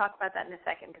 I'm going to talk about that in a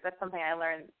second because that's something I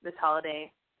learned this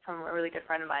holiday from a really good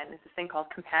friend of mine. There's this thing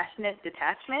called compassionate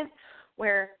detachment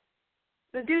where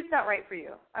the dude's not right for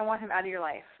you. I want him out of your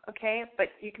life, okay? But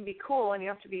you can be cool and you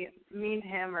don't have to be mean to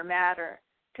him or mad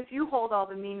because you hold all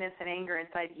the meanness and anger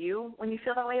inside you when you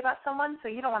feel that way about someone, so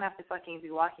you don't want to have to fucking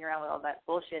be walking around with all that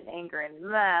bullshit and anger and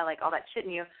like all that shit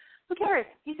in you. Who cares?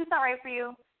 He's just not right for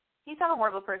you. He's not a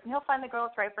horrible person. He'll find the girl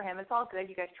that's right for him. It's all good.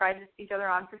 You guys tried each other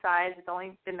on for size. It's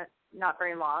only been not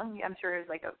very long. I'm sure it was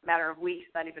like a matter of weeks,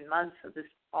 not even months, so this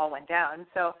all went down.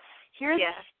 So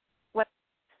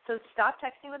so stop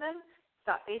texting with him.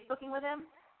 Stop Facebooking with him.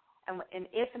 And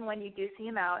if and when you do see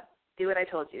him out, do what I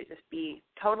told you. Just be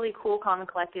totally cool, calm, and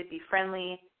collected. Be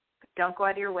friendly. Don't go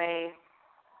out of your way.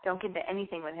 Don't get into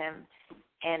anything with him.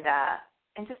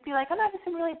 And just be like, oh, no, I've just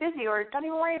been really busy, or don't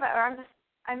even worry about it, or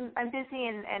I'm busy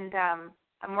and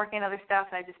I'm working on other stuff,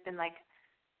 and I've just been like,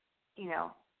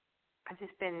 I've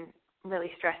just been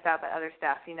really stressed out about other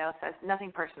stuff, so it's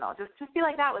nothing personal. Just be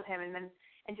like that with him,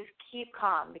 and just keep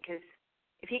calm, because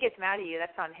if he gets mad at you,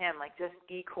 that's on him. Like, just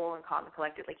be cool and calm and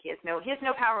collected. Like, he has no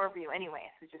power over you anyway,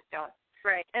 so just don't.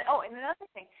 Right. And another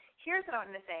thing, here's what I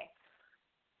wanted to say.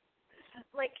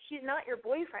 Like, he's not your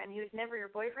boyfriend. He was never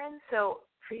your boyfriend, so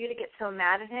for you to get so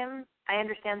mad at him, I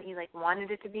understand that you, like, wanted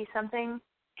it to be something,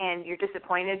 and you're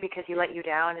disappointed because he let you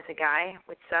down as a guy,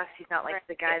 which sucks. He's not like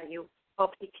the guy that you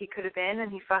hoped he could have been, and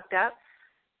he fucked up.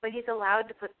 But he's allowed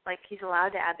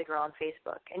to add the girl on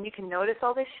Facebook, and you can notice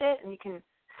all this shit, and you can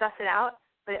suss it out,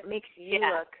 but it makes you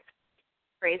look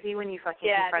crazy when you fucking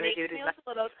confront a dude. Yeah, it makes me look a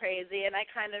little crazy, and I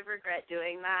kind of regret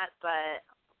doing that, but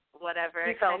whatever.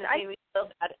 It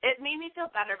made me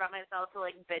feel better about myself to,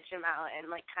 like, bitch him out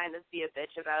and, like, kind of be a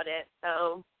bitch about it,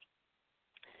 so,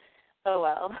 oh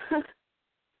well.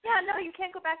 Yeah, no, you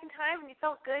can't go back in time, and you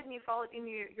felt good, and you followed, and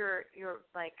you're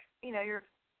like, you're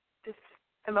just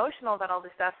emotional about all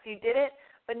this stuff, so you did it.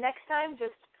 But next time,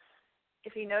 just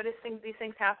if you notice these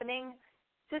things happening,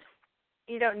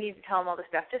 you don't need to tell him all this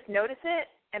stuff. Just notice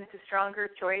it, and it's a stronger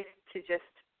choice to just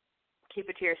keep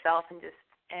it to yourself and just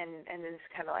and then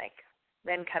just kind of like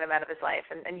then cut him out of his life,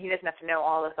 and he doesn't have to know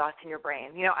all the thoughts in your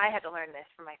brain. I had to learn this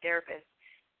from my therapist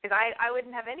because I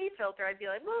wouldn't have any filter. I'd be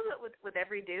like, well, with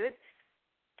every dude.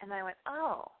 And then I went,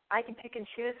 oh, I can pick and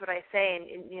choose what I say,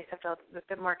 and you just have to have a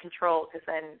bit more control because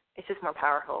then it's just more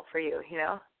powerful for you,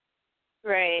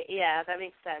 Right, yeah, that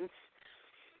makes sense.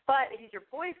 But if he's your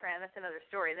boyfriend, that's another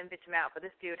story. Then bitch him out. But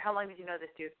this dude, how long did you know this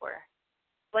dude for?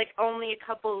 Like, only a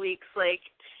couple weeks. Like,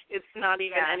 it's not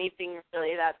even anything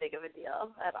really that big of a deal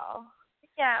at all.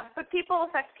 Yeah, but people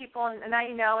affect people, and now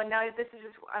you know, and now this is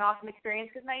just an awesome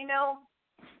experience because now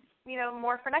you know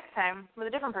more for next time with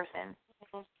a different person.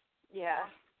 Yeah.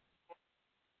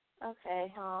 Okay.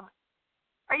 Oh.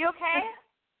 Are you okay?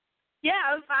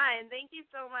 Yeah, I'm fine. Thank you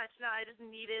so much. No, I just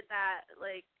needed that.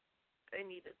 Like, I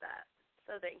needed that.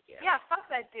 So thank you. Yeah, fuck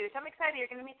that dude. I'm excited. You're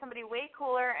going to meet somebody way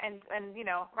cooler and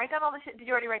write down all the shit. Did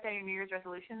you already write down your New Year's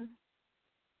resolutions?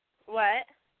 What?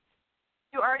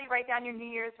 Did you already write down your New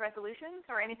Year's resolutions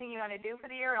or anything you want to do for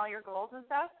the year and all your goals and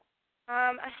stuff?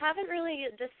 I haven't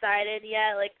really decided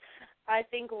yet. Like, I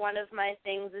think one of my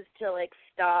things is to, like,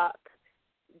 stop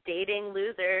dating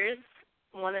losers.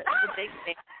 One of the big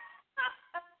things.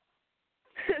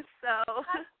 So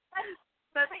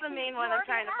that's the main one I'm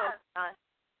trying to focus on.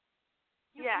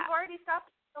 You've already stopped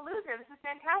the loser. This is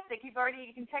fantastic. You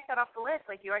can check that off the list.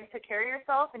 Like, you already took care of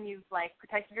yourself, and you've, like,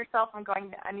 protected yourself from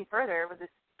going any further with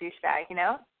this douchebag,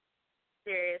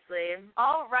 Seriously.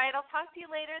 All right. I'll talk to you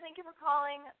later. Thank you for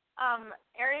calling.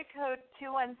 Area code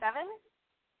 217.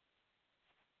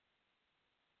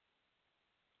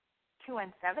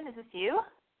 217, is this you?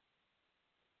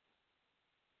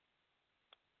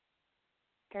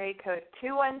 Area code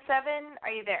 217, are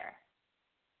you there?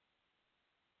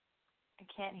 I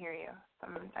can't hear you.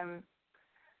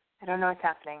 I don't know what's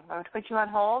happening. I'm going to put you on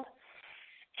hold.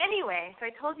 Anyway, so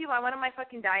I told you I went on my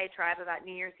fucking diatribe about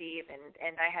New Year's Eve,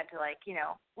 and I had to, like, you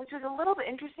know, which was a little bit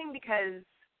interesting because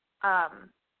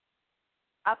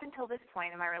up until this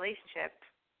point in my relationship,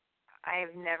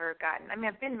 I've never gotten, I mean,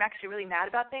 I've been actually really mad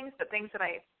about things, but things that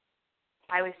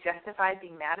I was justified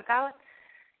being mad about,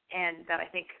 and that I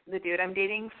think the dude I'm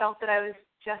dating felt that I was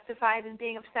justified in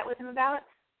being upset with him about.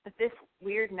 But this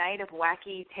weird night of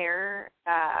wacky terror,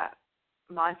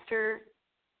 monster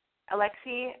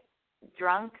Alexei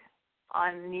drunk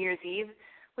on New Year's Eve,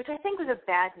 which I think was a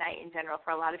bad night in general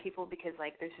for a lot of people because,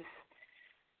 like, there's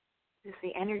just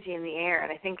the energy in the air,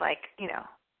 and I think, like, you know,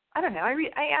 I don't know. I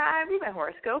read my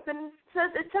horoscope, and it said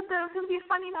that it was going to be a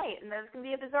funny night, and that it was going to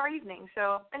be a bizarre evening.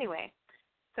 So anyway,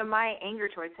 so my anger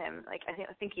towards him, like,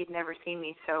 I think he'd never seen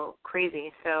me so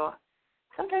crazy. So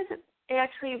sometimes it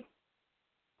actually,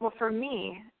 well, for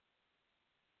me,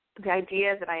 the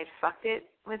idea that I had fucked it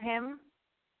with him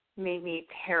made me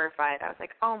terrified. I was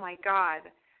like, oh my God,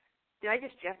 did I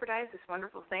just jeopardize this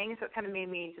wonderful thing? So it kind of made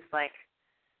me just, like,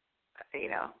 you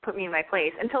know, put me in my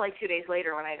place until, like, 2 days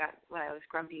later when I was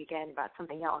grumpy again about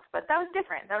something else. But that was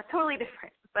different. That was totally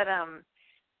different. But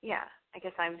yeah, I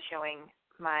guess I'm showing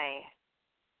my.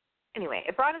 Anyway,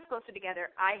 it brought us closer together.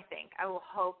 I think I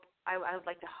would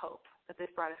like to hope that this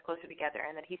brought us closer together,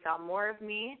 and that he saw more of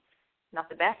me, not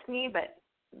the best me, but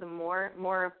the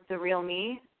more of the real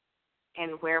me,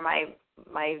 and where my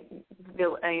I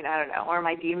don't know, where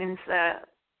my demons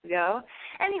go.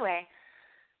 Anyway.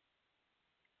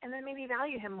 And then maybe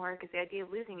value him more, because the idea of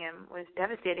losing him was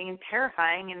devastating and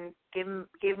terrifying, and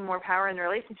gave him more power in the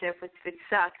relationship, which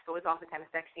sucks, but was also kind of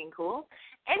sexy and cool.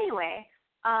 Anyway,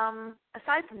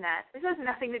 aside from that, this has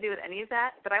nothing to do with any of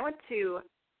that, but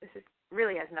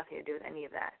really has nothing to do with any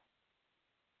of that.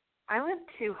 I went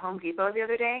to Home Depot the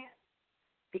other day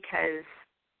because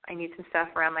I need some stuff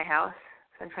around my house,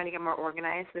 so I'm trying to get more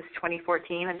organized. This is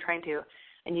 2014.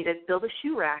 I need to build a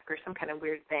shoe rack or some kind of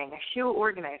weird thing, a shoe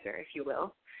organizer, if you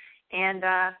will. And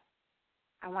I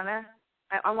want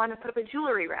to put up a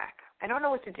jewelry rack. I don't know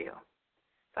what to do.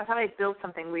 So I thought I'd build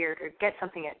something weird or get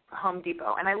something at Home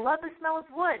Depot. And I love the smell of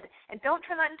wood. And don't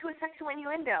turn that into a sexual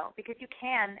innuendo, because you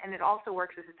can, and it also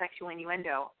works as a sexual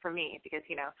innuendo for me, because,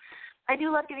 you know, I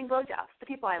do love giving blowjobs to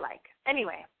people I like.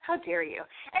 Anyway, how dare you?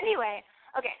 Anyway,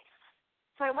 okay.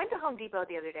 So I went to Home Depot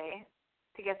the other day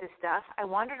to get this stuff. I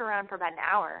wandered around for about an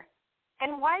hour.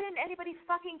 And why didn't anybody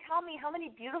fucking tell me how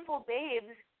many beautiful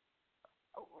babes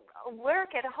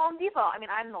lurk at Home Depot? I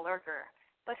mean, I'm the lurker.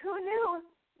 But who knew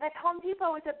that Home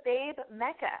Depot is a babe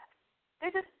mecca?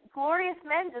 They're just glorious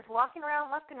men just walking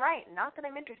around left and right. Not that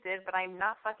I'm interested, but I'm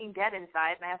not fucking dead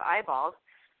inside and I have eyeballs.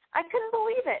 I couldn't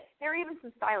believe it. There were even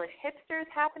some stylish hipsters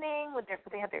happening, but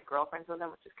they have their girlfriends with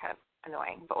them, which is kind of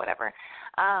annoying, but whatever.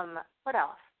 What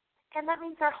else? And that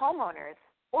means they're homeowners,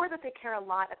 or that they care a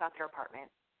lot about their apartment.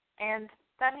 And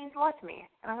that means a lot to me.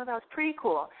 And I thought that was pretty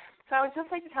cool. So I would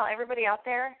just like to tell everybody out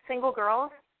there, single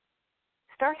girls,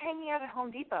 start hanging out at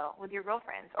Home Depot with your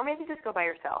girlfriends. Or maybe just go by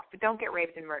yourself, but don't get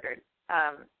raped and murdered.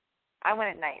 I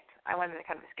went at night. I went at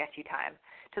kind of a sketchy time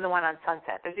to the one on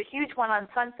Sunset. There's a huge one on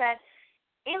Sunset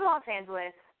in Los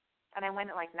Angeles, and I went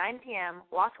at like 9 p.m.,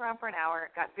 walked around for an hour,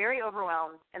 got very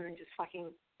overwhelmed, and then just fucking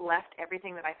left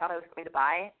everything that I thought I was going to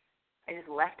buy. I just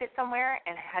left it somewhere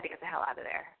and had to get the hell out of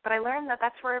there. But I learned that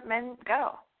that's where men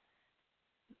go.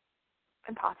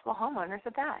 And possible homeowners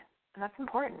at that. And that's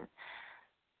important.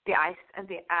 The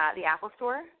Apple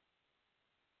Store,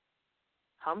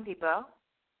 Home Depot,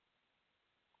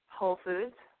 Whole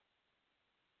Foods.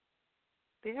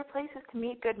 These are places to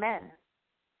meet good men.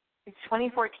 It's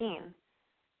 2014.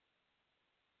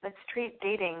 Let's treat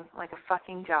dating like a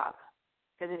fucking job,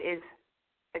 because it is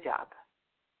a job.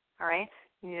 All right?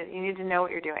 You need to know what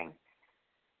you're doing.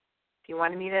 If you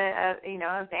want to meet a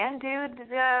band dude,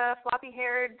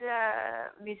 floppy-haired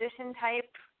musician type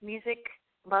music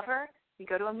lover, you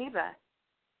go to Amoeba,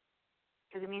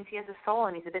 because it means he has a soul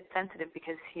and he's a bit sensitive,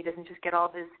 because he doesn't just get all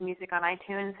of his music on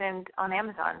iTunes and on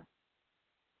Amazon.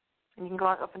 And you can go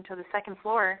up until the second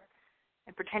floor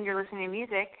and pretend you're listening to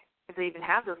music, if they even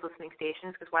have those listening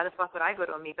stations, because why the fuck would I go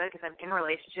to Amoeba? Because I'm in a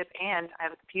relationship and I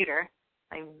have a computer,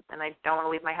 and I don't want to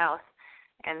leave my house.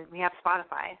 And we have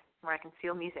Spotify, where I can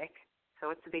steal music, so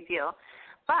it's a big deal.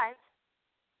 But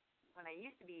when I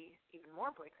used to be even more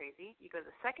boy crazy, you go to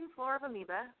the second floor of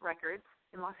Amoeba Records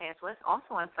in Los Angeles,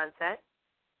 also on Sunset,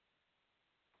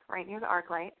 right near the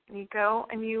ArcLight, and you go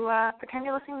and you pretend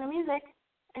you're listening to music,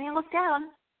 and you look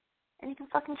down, and you can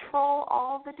fucking troll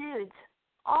all the dudes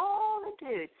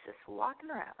just walking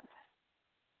around,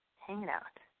 hanging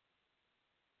out,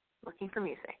 looking for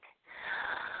music.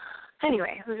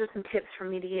 Anyway, those are some tips from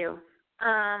me to you.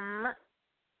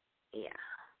 Yeah.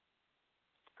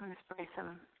 I'm going to spray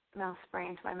some mouth spray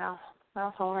into my mouth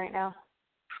hole right now.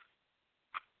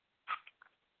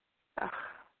 Ugh.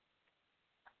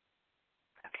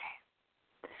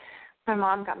 Okay. My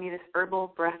mom got me this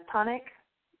herbal breath tonic.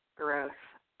 Gross.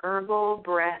 Herbal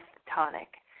breath tonic.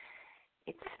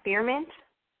 It's spearmint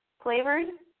flavored.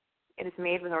 It is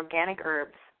made with organic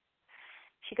herbs.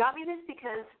 She got me this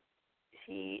because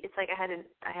it's like I had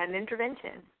an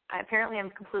intervention. Apparently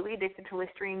I'm completely addicted to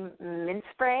Listerine mint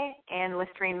spray and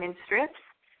Listerine mint strips,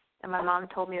 and my mom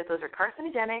told me that those are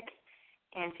carcinogenic,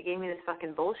 and she gave me this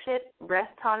fucking bullshit breath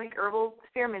tonic herbal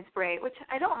spearmint spray, which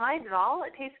I don't mind at all.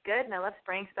 It tastes good, and I love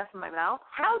spraying stuff in my mouth.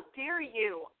 How dare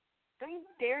you? Don't you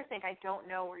dare think I don't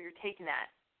know where you're taking that.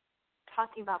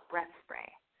 Talking about breath spray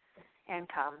and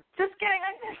cum. Just kidding,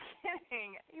 I'm just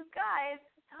kidding. You guys,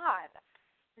 God.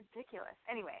 Ridiculous.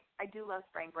 Anyway, I do love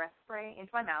spraying breath spray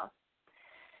into my mouth.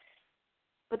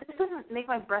 But this doesn't make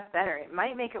my breath better. It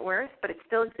might make it worse, but it's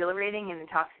still exhilarating and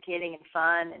intoxicating and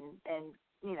fun and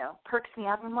you know, perks me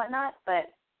up and whatnot.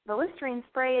 But the Listerine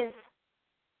spray is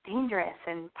dangerous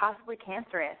and possibly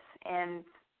cancerous and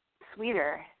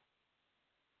sweeter.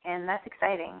 And that's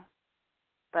exciting.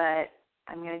 But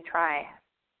I'm going to try.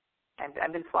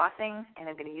 I've been flossing, and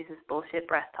I'm going to use this bullshit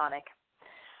breath tonic.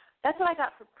 That's what I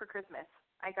got for Christmas.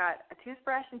 I got a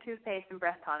toothbrush and toothpaste and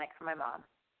breath tonic for my mom.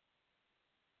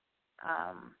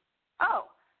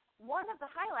 One of the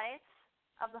highlights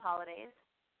of the holidays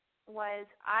was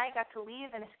I got to leave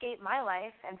and escape my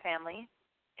life and family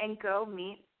and go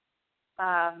meet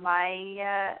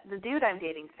the dude I'm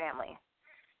dating's family.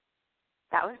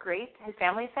 That was great. His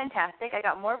family is fantastic. I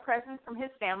got more presents from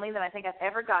his family than I think I've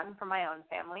ever gotten from my own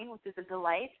family, which is a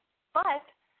delight. But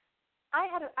I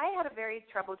had a very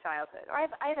troubled childhood, or I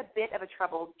had a bit of a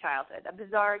troubled childhood, a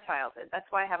bizarre childhood. That's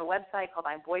why I have a website called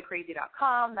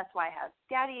I'mBoyCrazy.com. That's why I have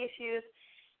daddy issues.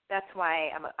 That's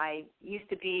why I used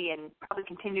to be and probably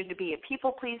continue to be a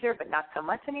people pleaser, but not so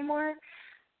much anymore.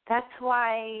 That's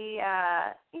why,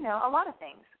 a lot of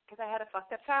things, because I had a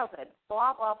fucked up childhood.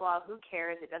 Blah, blah, blah. Who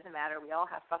cares? It doesn't matter. We all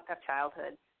have fucked up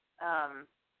childhoods.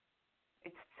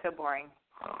 It's so boring.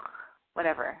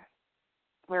 Whatever.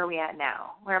 Where are we at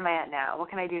now? Where am I at now? What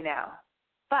can I do now?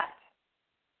 But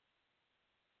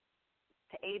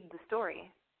to aid the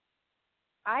story,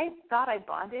 I thought I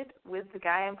bonded with the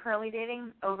guy I'm currently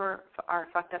dating over our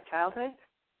fucked up childhood.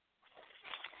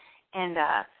 And,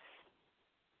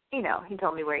 he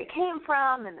told me where he came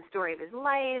from and the story of his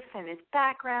life and his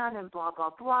background and blah, blah,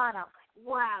 blah. And I was like,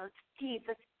 wow, it's deep.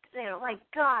 That's, my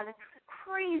God, it's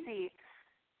crazy.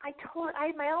 I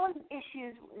had my own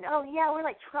issues. Oh, yeah, we're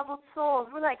like troubled souls.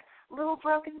 We're like little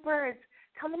broken birds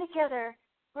coming together.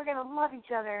 We're going to love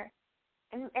each other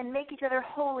and make each other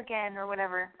whole again or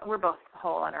whatever. We're both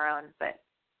whole on our own, but,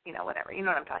 whatever. You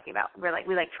know what I'm talking about.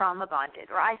 We like trauma bonded,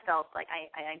 or I felt like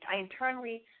I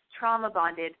internally trauma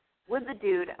bonded with the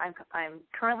dude I'm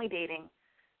currently dating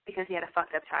because he had a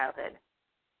fucked up childhood.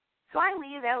 So I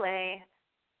leave L.A.,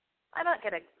 I don't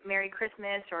get a Merry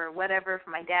Christmas or whatever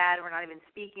from my dad. We're not even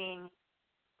speaking.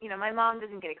 My mom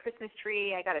doesn't get a Christmas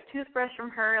tree. I got a toothbrush from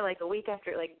her like a week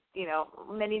after,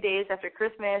 many days after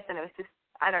Christmas, and it was just,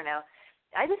 I don't know.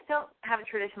 I just don't have a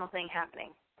traditional thing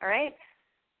happening, all right?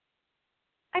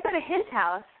 I go to his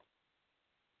house,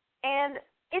 and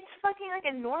it's fucking like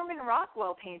a Norman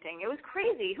Rockwell painting. It was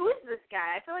crazy. Who is this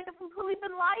guy? I feel like I've completely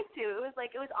been lied to. It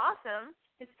was awesome.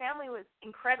 His family was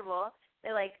incredible.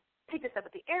 They, picked us up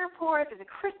at the airport. There's a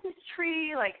Christmas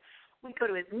tree. We go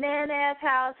to his Nana's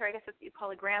house, or I guess that's what you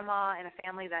call a grandma in a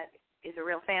family that is a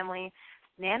real family.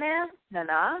 Nana?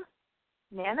 Nana?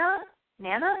 Nana?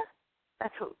 Nana?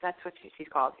 That's what she's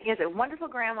called. He has a wonderful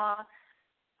grandma,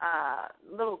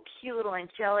 cute little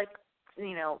angelic,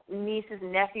 nieces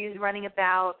and nephews running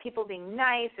about, people being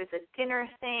nice. There's a dinner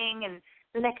thing, and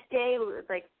the next day it's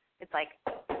like,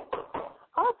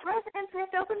 oh, presents, we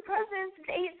have to open presents. It's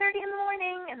 8:30 in the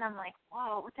morning. And I'm like,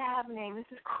 whoa, what's happening? This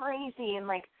is crazy. And,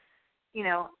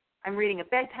 I'm reading a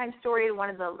bedtime story to one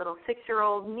of the little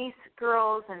 6-year-old niece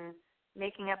girls and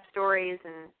making up stories.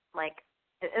 And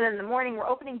then in the morning we're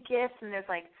opening gifts, and there's,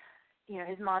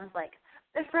 his mom's like,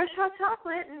 there's fresh hot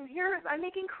chocolate, and here I'm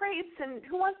making crepes, and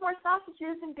who wants more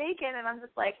sausages and bacon? And I'm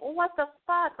just like, well, what the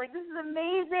fuck? This is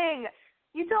amazing.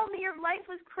 You told me your life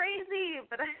was crazy.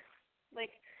 But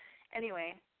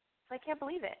anyway, so I can't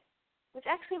believe it, which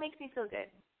actually makes me feel good.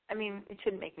 I mean, it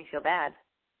shouldn't make me feel bad,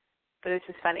 but it's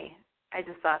just funny. I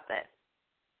just thought that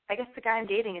I guess the guy I'm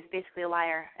dating is basically a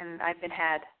liar, and I've been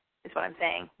had, is what I'm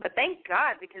saying. But thank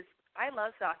God, because I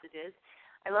love sausages.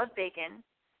 I love bacon,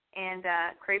 and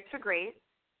crepes are great.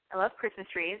 I love Christmas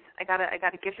trees. I got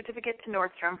a gift certificate to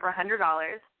Nordstrom for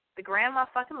 $100. The grandma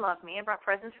fucking loved me. I brought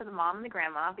presents for the mom and the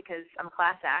grandma because I'm a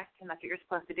class act, and that's what you're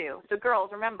supposed to do. So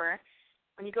girls, remember,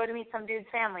 when you go to meet some dude's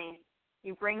family,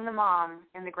 you bring the mom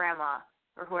and the grandma,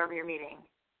 or whoever you're meeting,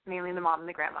 mainly the mom and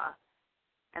the grandma,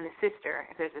 and the sister,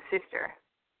 if there's a sister.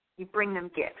 You bring them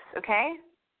gifts, okay?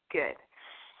 Good.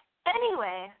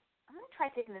 Anyway, I'm going to try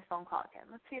taking this phone call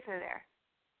again. Let's see if they're there.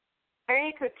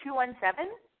 Area code 217.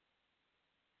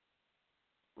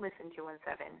 Listen,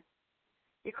 217.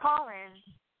 You call in.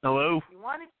 Hello? You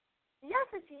want to? Yes,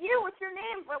 it's you. What's your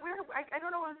name? I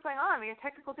don't know what's going on. We have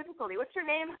technical difficulty. What's your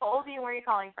name? How old are you and where are you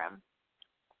calling from?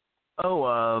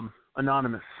 Oh,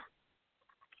 anonymous.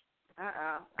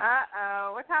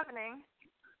 Uh-oh. What's happening?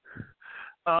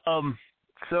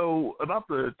 So about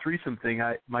the threesome thing,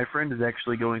 my friend is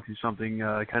actually going through something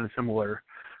kind of similar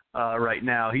right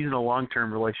now. He's in a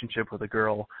long-term relationship with a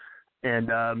girl,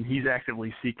 and he's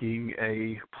actively seeking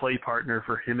a play partner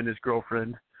for him and his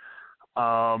girlfriend.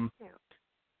 I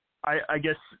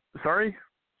guess, sorry?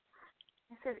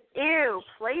 I said, ew,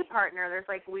 play partner. There's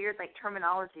like weird like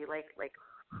terminology, like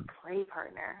play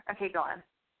partner. Okay, go on.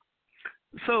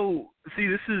 So, see,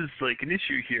 this is like an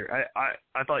issue here.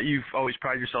 I thought you've always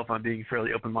prided yourself on being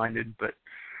fairly open-minded, but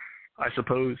I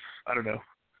suppose, I don't know.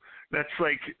 That's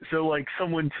like, so like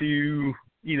someone to,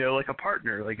 you know, like a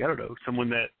partner, like, I don't know, someone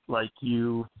that like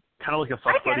you, kind of like a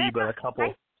fuck buddy, but a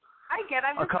couple. I get it.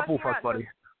 I'm just a couple fuck around. buddy.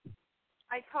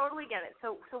 I totally get it.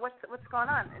 So what's going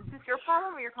on? Is this your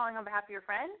problem, or you're calling on behalf of your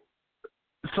friend?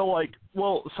 So like,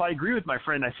 well, so I agree with my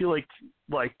friend. I feel like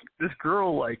this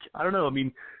girl, like, I don't know. I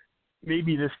mean,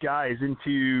 maybe this guy is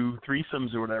into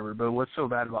threesomes or whatever, but what's so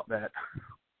bad about that?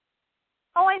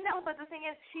 Oh, I know, but the thing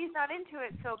is, she's not into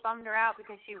it, so it bummed her out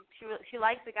because she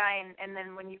likes the guy, and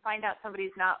then when you find out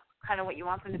somebody's not kind of what you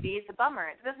want them to be, it's a bummer.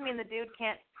 It doesn't mean the dude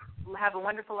can't have a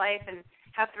wonderful life and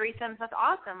have threesomes. That's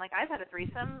awesome. Like, I've had a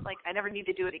threesome. Like, I never need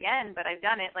to do it again, but I've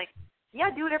done it. Like, yeah,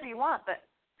 do whatever you want, but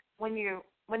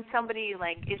when somebody,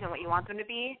 like, isn't what you want them to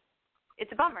be,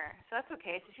 it's a bummer. So that's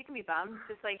okay. So she can be bummed,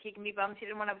 just like he can be bummed she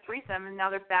didn't want to have a threesome, and now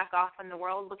they're back off in the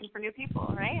world looking for new people,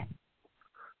 right?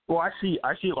 Well, I see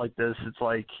it like this. It's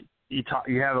like you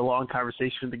have a long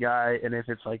conversation with the guy, and if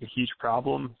it's like a huge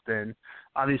problem, then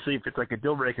obviously if it's like a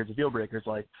deal breaker, it's a deal breaker. It's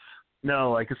like,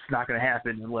 no, like it's not going to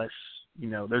happen unless, you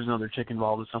know, there's another chick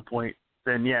involved at some point.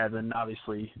 Then yeah, then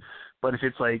obviously. But if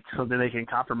it's like something they can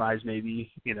compromise,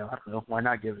 maybe, you know, I don't know, why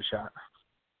not give it a shot?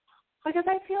 Because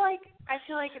I feel like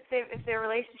if their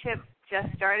relationship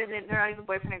just started and they're not even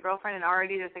boyfriend and girlfriend, and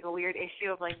already there's like a weird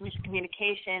issue of like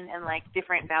miscommunication and like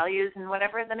different values and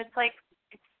whatever, then it's like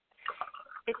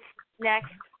it's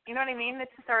next. You know what I mean?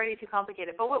 It's just already too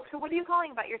complicated. But what are you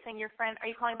calling about? You're saying your friend? Are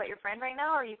you calling about your friend right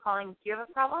now, or are you calling? Do you have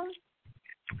a problem?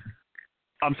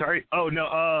 I'm sorry. Oh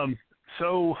no.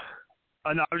 So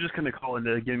no, I was just gonna call in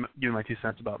to give my 2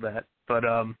 cents about that. But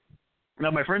no,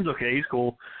 my friend's okay. He's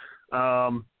cool.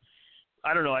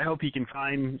 I don't know. I hope he can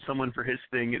find someone for his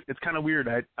thing. It's kind of weird.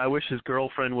 I wish his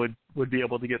girlfriend would be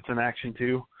able to get some action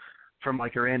too, from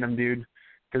like a random dude,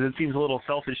 because it seems a little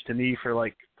selfish to me for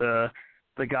like the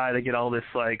guy to get all this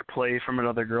like play from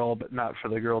another girl, but not for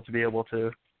the girl to be able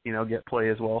to, you know, get play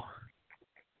as well.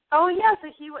 Oh yeah. So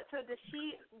does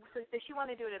she want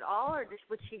to do it at all, or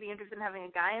would she be interested in having a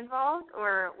guy involved,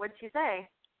 or what did she say?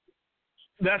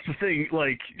 That's the thing,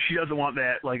 like, she doesn't want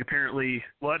that, like, apparently,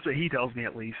 well, that's what he tells me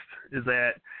at least, is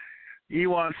that he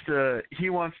wants to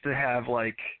have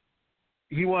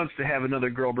another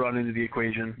girl brought into the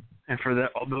equation, and for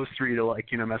those three to,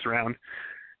 like, you know, mess around.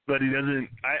 But he doesn't,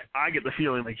 I get the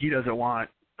feeling, like, he doesn't want,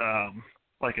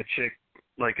 like, a chick,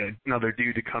 like, another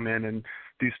dude to come in and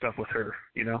do stuff with her,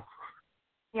 you know?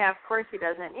 Yeah, of course he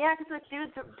doesn't. Yeah, because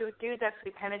dudes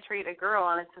actually penetrate a girl,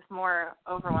 and it's just more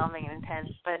overwhelming and intense,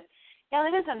 but... Yeah,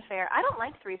 that is unfair. I don't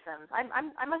like threesomes. I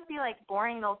must be like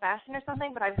boring and old-fashioned or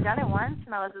something, but I've done it once,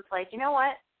 and I was just like, you know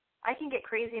what? I can get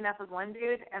crazy enough with one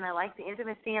dude, and I like the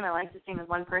intimacy, and I like just being with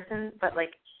one person, but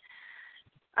like,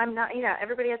 I'm not. You know,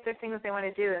 everybody has their thing that they want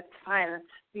to do. That's fine. That's,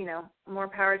 you know, more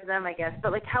power to them, I guess.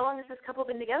 But like, how long has this couple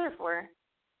been together for?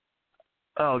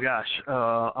 Oh gosh,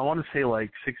 I want to say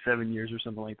like 6-7 years or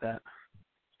something like that.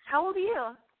 How old are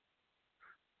you?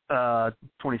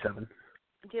 27.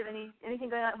 Do you have anything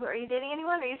going on? Are you dating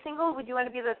anyone? Are you single? Would you want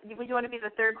to be the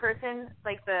third person,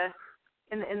 like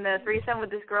in the threesome with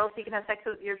this girl, so you can have sex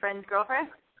with your friend's girlfriend?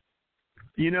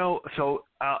 You know, so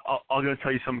I'll go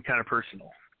tell you something kind of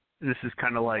personal. This is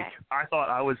kind of like, okay. I thought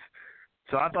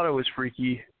it was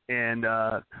freaky, and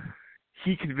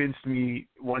he convinced me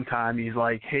one time. He's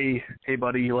like, hey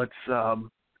buddy, let's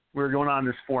we were going on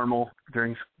this formal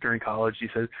during college. He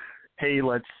said, hey,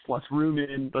 let's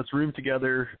room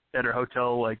together at our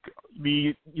hotel, like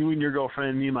you and your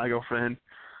girlfriend, me and my girlfriend,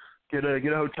 get a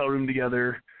hotel room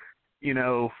together, you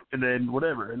know, and then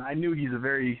whatever. And I knew he's a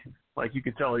very, like, you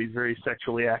can tell he's very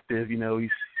sexually active, you know,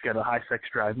 he's got a high sex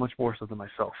drive, much more so than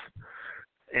myself.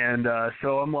 And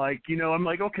so I'm like,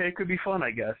 okay, it could be fun,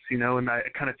 I guess, you know, and I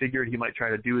kind of figured he might try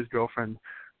to do his girlfriend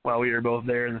while we were both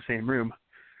there in the same room.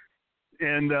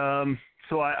 And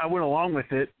so I went along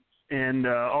with it, and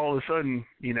all of a sudden,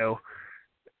 you know,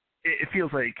 it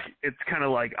feels like it's kind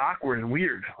of like awkward and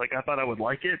weird. Like, I thought I would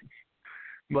like it,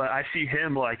 but I see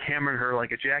him, like, hammering her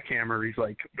like a jackhammer. He's,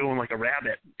 like, going like a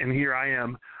rabbit, and here I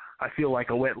am. I feel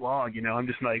like a wet log, you know. I'm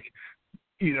just, like,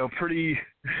 you know, pretty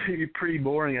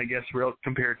boring, I guess,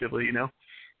 comparatively, you know.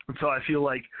 And so I feel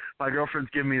like my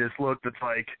girlfriend's giving me this look that's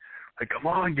like, come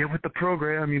on, get with the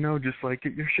program, you know, just, like,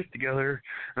 get your shit together.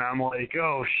 And I'm like,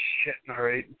 oh, shit, all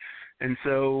right. And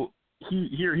so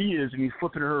here he is, and he's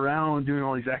flipping her around, doing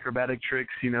all these acrobatic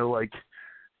tricks, you know, like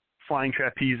flying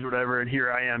trapeze or whatever. And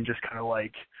here I am just kind of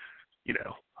like, you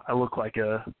know, I look like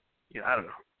a, you know, I don't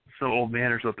know, some old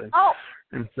man or something. Oh.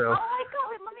 And so. Oh, my God,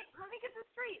 let me get this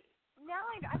straight. Now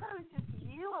I thought it was just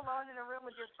you alone in a room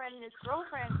with your friend and his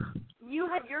girlfriend. You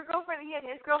had your girlfriend, he had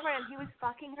his girlfriend, and he was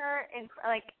fucking her in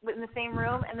the same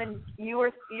room, and then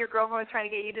your girlfriend was trying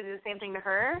to get you to do the same thing to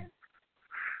her?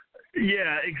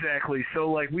 Yeah, exactly. So,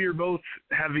 like, we were both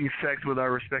having sex with our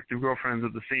respective girlfriends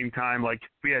at the same time. Like,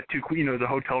 we had two, you know, the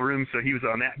hotel room, so he was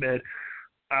on that bed,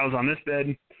 I was on this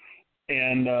bed,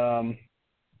 and,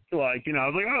 like, you know, I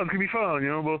was like, oh, it's going to be fun, you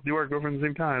know, both do our girlfriends at the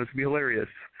same time. It's going to be hilarious.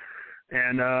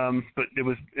 And, but it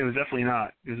was definitely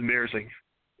not. It was embarrassing.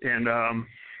 And,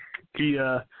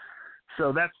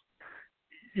 so that's,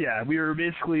 yeah, we were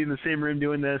basically in the same room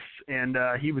doing this, and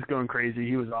he was going crazy.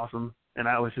 He was awesome, and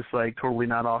I was just, like, totally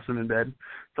not awesome in bed.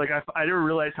 It's like I didn't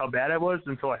realize how bad I was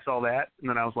until I saw that, and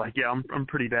then I was like, yeah, I'm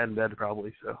pretty bad in bed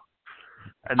probably. So.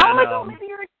 And then, oh my God, maybe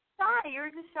you were shy. You were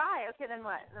just shy. Okay, then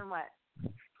what?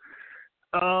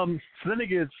 So then it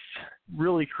gets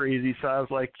really crazy. So I was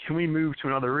like, can we move to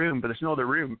another room? But there's no other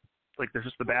room. Like, there's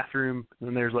just the bathroom, and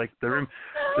then there's, like, the room.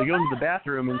 So you go into the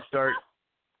bathroom and start,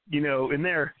 you know, in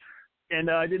there.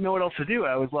 And I didn't know what else to do.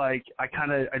 I was like, I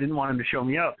didn't want him to show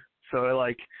me up. So I,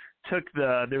 like, took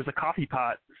there was a coffee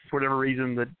pot, for whatever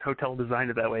reason, the hotel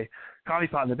designed it that way, coffee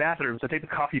pot in the bathroom. So I take the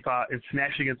coffee pot and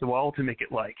smash it against the wall to make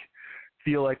it, like,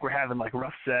 feel like we're having, like,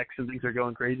 rough sex and things are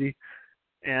going crazy.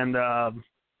 And,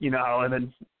 you know, and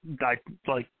then I,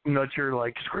 like, nudge her,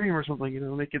 like, scream or something, you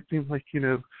know, make it seem like, you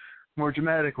know, more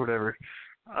dramatic or whatever.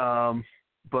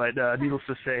 But needless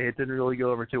to say, it didn't really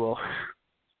go over too well.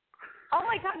 Oh,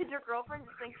 my God, did your girlfriend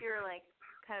just think you were, like,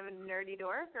 kind of a nerdy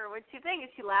dork? Or what'd she think?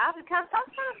 Did she laugh? It sounds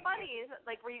kind of funny. Is it,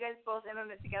 like, were you guys both in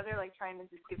on it together, like, trying to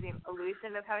just give the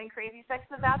illusion of having crazy sex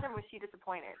in the bathroom? Was she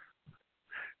disappointed?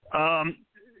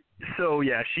 So,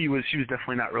 yeah, she was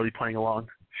definitely not really playing along.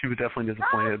 She was definitely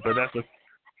disappointed, but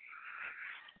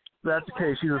that's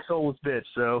okay. She's a soulless bitch.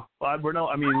 So I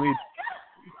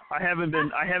haven't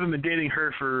been dating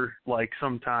her for like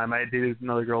some time. I dated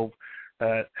another girl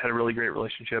that had a really great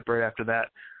relationship right after that.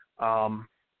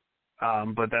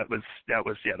 But that was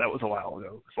a while ago.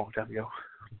 It was a long time ago.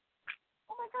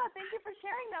 Oh my God! Thank you for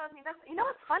sharing that with me. That's, you know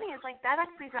what's funny is, like, that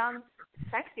actually sounds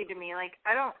sexy to me. Like,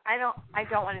 I don't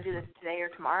want to do this today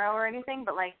or tomorrow or anything,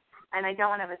 but, like, and I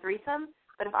don't want to have a threesome.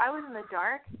 But if I was in the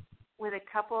dark with a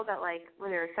couple that, like,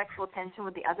 where there was sexual tension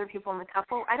with the other people in the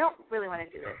couple, I don't really want to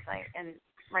do this, like, and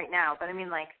right now. But I mean,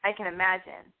 like, I can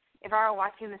imagine if I were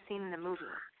watching the scene in the movie,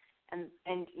 and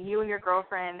you and your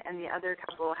girlfriend and the other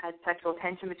couple had sexual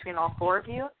tension between all four of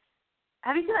you.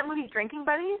 Have you seen that movie Drinking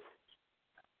Buddies?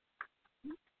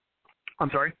 I'm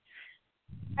sorry?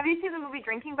 Have you seen the movie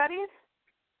Drinking Buddies?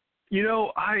 You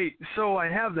know, I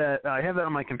have that. I have that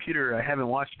on my computer. I haven't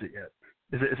watched it yet.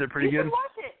 Is it pretty good? You should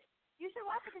watch it. You should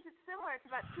watch it because it's similar. It's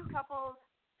about two couples,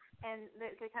 and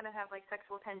they kind of have, like,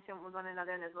 sexual tension with one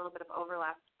another, and there's a little bit of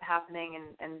overlap happening,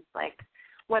 and like,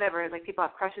 whatever, like, people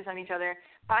have crushes on each other.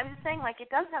 But I'm just saying, like, it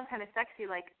does sound kind of sexy.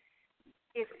 Like,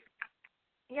 if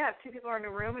two people are in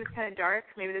a room and it's kind of dark,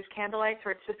 maybe there's candlelights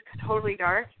or it's just totally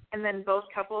dark, and then both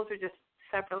couples are just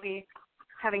separately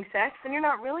having sex, then you're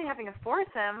not really having a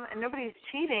foursome, and nobody's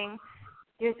cheating.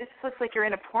 It just looks like you're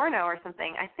in a porno or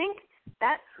something. I think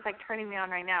that's, like, turning me on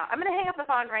right now. I'm going to hang up the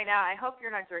phone right now. I hope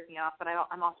you're not jerking off, but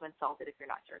I'm also insulted if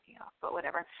you're not jerking off, but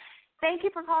whatever. Thank you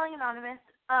for calling Anonymous.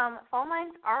 Phone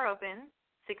lines are open,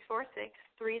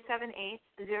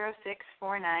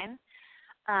 646-378-0649.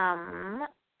 I'm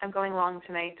going long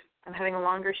tonight. I'm having a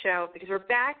longer show because we're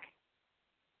back.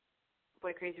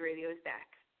 Boy Crazy Radio is back.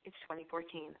 It's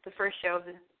 2014. The first show of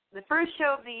the The first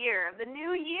show of the year, the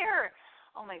new year.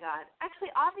 Oh, my God.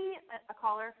 Actually, Avi, a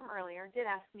caller from earlier, did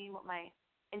ask me what my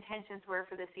intentions were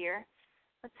for this year.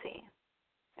 Let's see.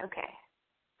 Okay.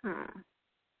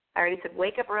 I already said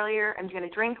wake up earlier. I'm going to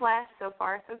drink less. So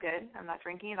far, so good. I'm not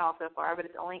drinking at all so far, but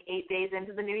it's only 8 days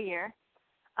into the new year.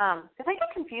 Because I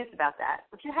get confused about that.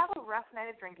 If you have a rough night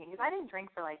of drinking, because I didn't drink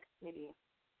for like maybe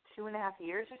 2.5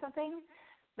 years or something,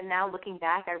 but now looking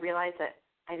back, I realize that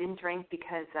I didn't drink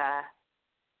because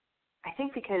I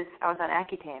think because I was on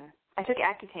Accutane. I took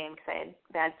Accutane because I had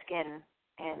bad skin,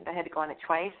 and I had to go on it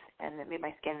twice, and it made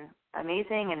my skin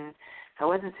amazing, and I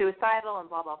wasn't suicidal, and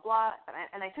blah, blah, blah.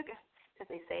 And I took it because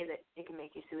they say that it can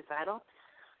make you suicidal.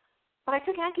 But I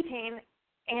took Accutane,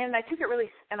 and I took it really,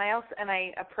 and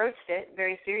I approached it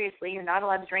very seriously. You're not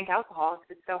allowed to drink alcohol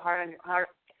because it's so hard on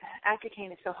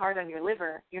Accutane is so hard on your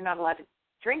liver. You're not allowed to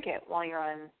drink it while you're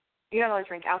not allowed to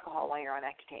drink alcohol while you're on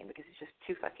Accutane because it's just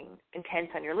too fucking intense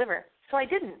on your liver. So I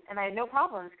didn't, and I had no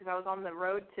problems because I was on the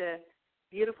road to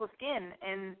beautiful skin,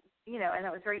 and and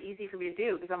that was very easy for me to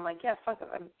do because I'm like, yeah, fuck it,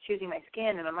 I'm choosing my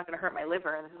skin, and I'm not going to hurt my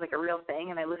liver, and this is like a real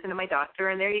thing, and I listened to my doctor,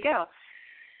 and there you go.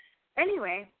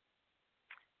 Anyway,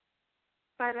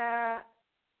 but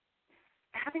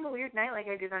having a weird night like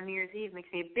I did on New Year's Eve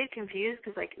makes me a bit confused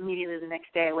because, like, immediately the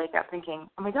next day I wake up thinking,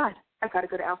 oh, my God, I've got to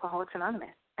go to Alcoholics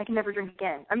Anonymous. I can never drink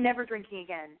again. I'm never drinking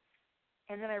again.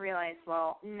 And then I realized,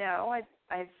 well, no,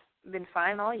 I've been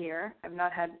fine all year. I've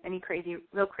not had any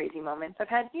real crazy moments. I've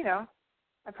had,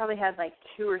 I probably had like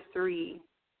 2 or 3,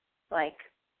 like,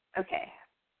 okay,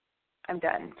 I'm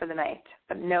done for the night,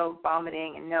 but no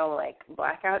vomiting and no, like,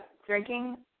 blackout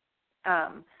drinking.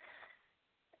 And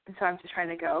so I'm just trying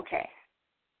to go, okay,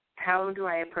 how do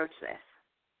I approach this?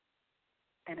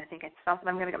 And I think it's something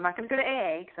I'm not going to go to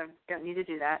AA because I don't need to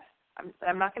do that.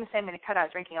 I'm not going to say I'm going to cut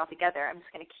out drinking altogether. I'm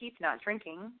just going to keep not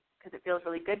drinking because it feels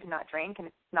really good to not drink and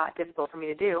it's not difficult for me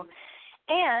to do.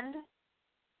 And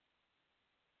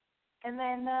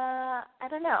then, I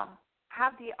don't know,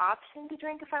 have the option to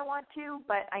drink if I want to,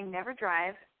 but I never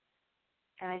drive,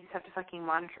 and I just have to fucking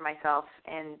monitor myself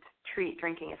and treat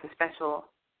drinking as a special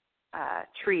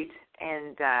treat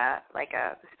and like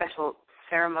a special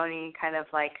ceremony, kind of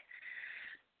like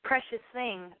precious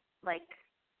thing, like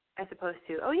as opposed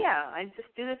to, oh yeah, I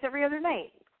just do this every other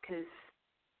night because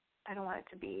I don't want it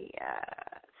to be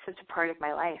such a part of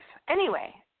my life.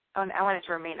 Anyway, I want it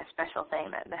to remain a special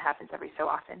thing that happens every so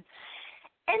often.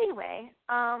 Anyway,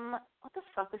 what the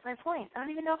fuck was my point? I don't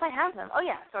even know if I have them. Oh,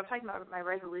 yeah, so I'm talking about my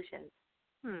resolutions.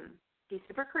 Be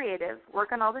super creative,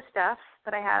 work on all the stuff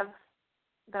that I have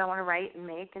that I want to write and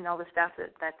make and all the stuff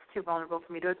that's too vulnerable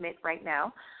for me to admit right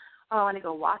now. I want to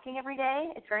go walking every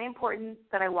day. It's very important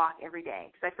that I walk every day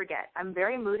because I forget. I'm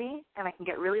very moody, and I can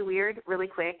get really weird really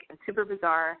quick and super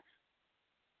bizarre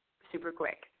super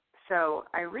quick. So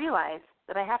I realized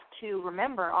that I have to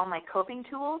remember all my coping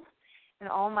tools and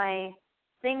all my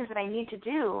things that I need to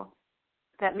do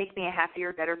that make me a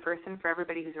happier, better person for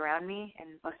everybody who's around me and,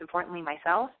 most importantly,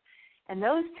 myself. And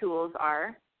those tools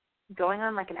are going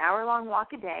on like an hour-long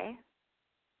walk a day,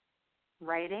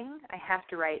 writing. I have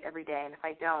to write every day, and if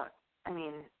I don't, I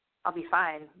mean, I'll be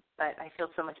fine, but I feel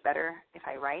so much better if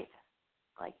I write.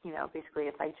 Like, basically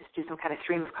if I just do some kind of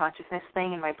stream of consciousness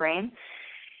thing in my brain.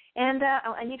 And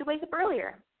I need to wake up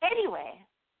earlier. Anyway,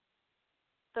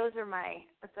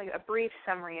 that's like a brief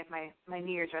summary of my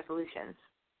New Year's resolutions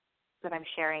that I'm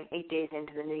sharing 8 days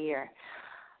into the new year.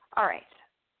 All right.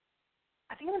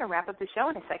 I think I'm going to wrap up the show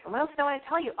in a second. What else do I want to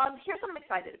tell you? Here's what I'm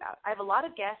excited about. I have a lot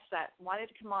of guests that wanted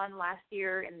to come on last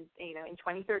year in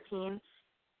 2013,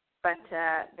 but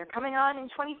they're coming on in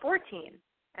 2014.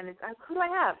 And who do I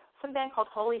have? Some band called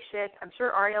Holy Shit. I'm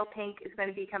sure Ariel Pink is going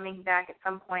to be coming back at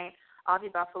some point. Avi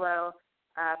Buffalo,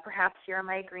 perhaps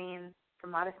Jeremiah Green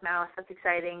from Modest Mouse. That's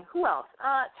exciting. Who else?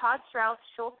 Todd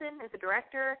Strauss-Schulten is a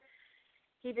director.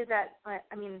 He did that.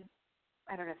 I mean,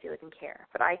 I don't know if you even care,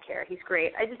 but I care. He's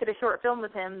great. I just did a short film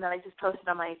with him that I just posted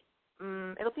on my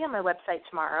it'll be on my website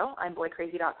tomorrow. I'm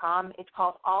boycrazy.com. It's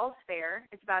called All's Fair.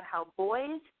 It's about how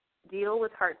boys deal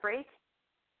with heartbreak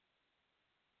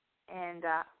and,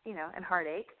 and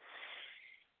heartache.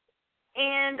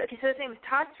 And, okay, so his name is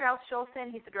Todd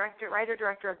Strauss-Schulten. He's the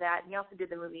writer-director of that. And he also did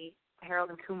the movie Harold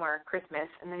and Kumar Christmas,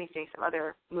 and then he's doing some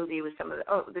other movie with some of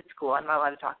that's cool. I'm not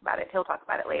allowed to talk about it. He'll talk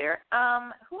about it later.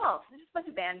 Who else? There's just a bunch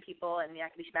of band people and the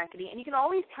Yakety Schmackety, and you can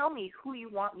always tell me who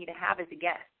you want me to have as a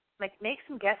guest. Like, make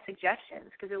some guest suggestions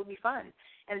because it will be fun,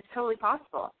 and it's totally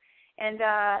possible. And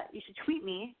you should tweet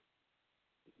me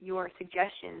your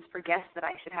suggestions for guests that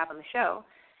I should have on the show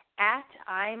at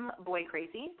I'm Boy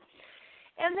Crazy.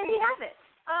 And there you have it.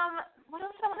 What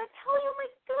else do I want to tell you? Oh, my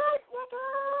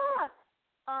God.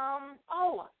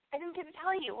 I didn't get to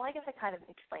tell you. Well, I guess I kind of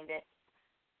explained it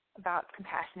about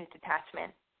compassionate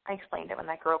detachment. I explained it when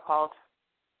that girl called.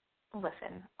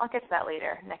 Listen, I'll get to that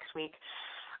later next week.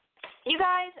 You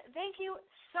guys, thank you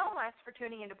so much for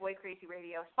tuning into Boy Crazy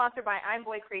Radio, sponsored by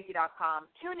I'mBoyCrazy.com.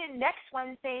 Tune in next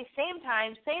Wednesday, same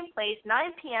time, same place,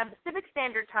 9 p.m. Pacific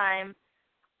Standard Time.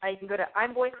 You can go to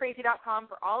I'mBoyCrazy.com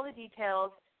for all the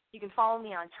details. You can follow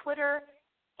me on Twitter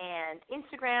and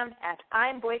Instagram at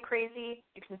I'mBoyCrazy.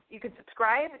 You can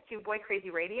subscribe to Boy Crazy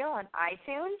Radio on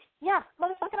iTunes. Yeah,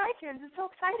 motherfucking iTunes. It's so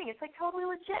exciting. It's like totally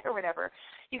legit or whatever.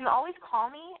 You can always call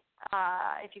me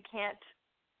if you can't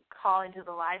call into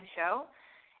the live show,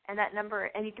 and that number,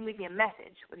 and you can leave me a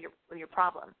message with your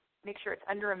problem. Make sure it's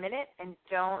under a minute, and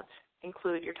don't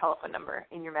include your telephone number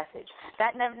in your message.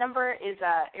 That number is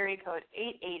area code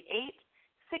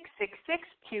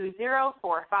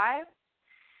 888-666-2045.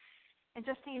 And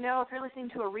just so you know, if you're listening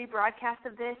to a rebroadcast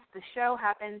of this, the show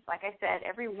happens, like I said,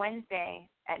 every Wednesday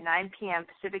at 9 p.m.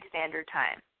 Pacific Standard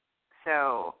Time.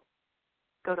 So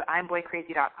go to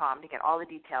I'mBoyCrazy.com to get all the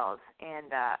details,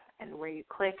 and where you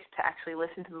click to actually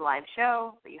listen to the live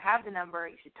show. But you have the number.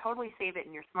 You should totally save it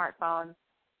in your smartphone.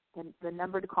 The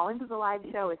number to call into the live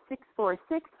show is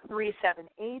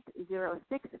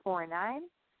 646-378-0649.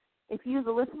 If you,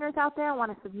 the listeners out there,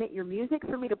 want to submit your music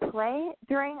for me to play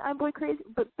during Boy Crazy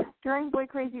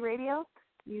Radio,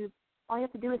 all you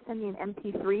have to do is send me an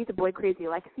MP3 to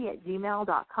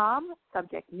boycrazylexi@gmail.com,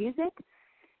 subject music.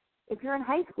 If you're in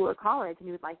high school or college and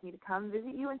you would like me to come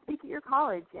visit you and speak at your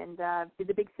college and be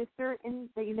the big sister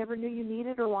that you never knew you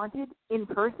needed or wanted in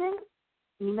person,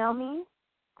 email me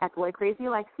at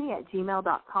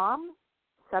boycrazylexi@gmail.com,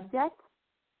 subject,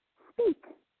 speak.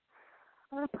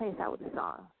 I'm going to play us out with a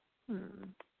song.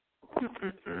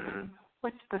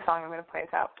 What's the song I'm going to play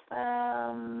us out?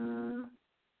 God,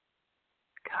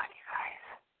 you guys.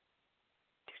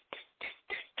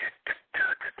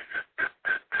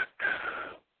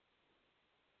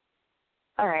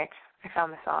 All right, I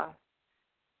found the song.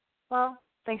 Well,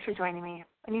 thanks for joining me.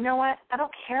 And you know what? I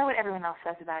don't care what everyone else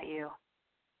says about you.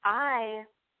 I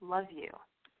love you.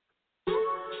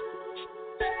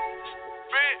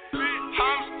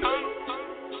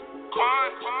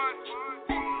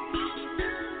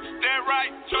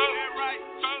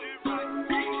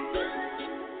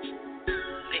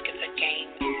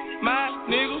 My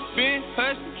nigga been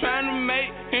hustling, trying to make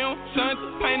him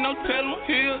something. Ain't no tellin'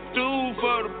 he'll do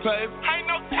for the paper. Ain't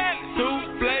no tellin'.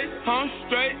 Souffle, I'm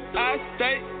straight, I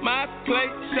stay my plate.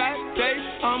 Shot day,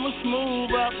 I'm a smooth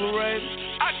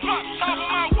operator. I drop top of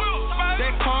my wheels, baby.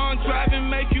 That car driving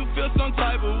make you feel some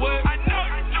type of way. I know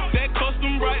you do. That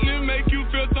custom brightly make you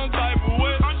feel some type of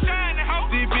way. I'm shining, ho.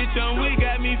 This bitch on we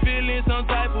got me feeling some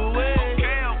type of way.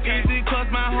 Okay. Easy cause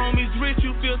my homies rich,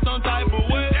 you feel some type of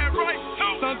way. That right,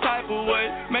 too. Some type of way.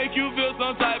 Make you feel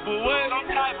some type of way.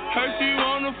 Hurt you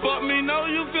wanna fuck me, know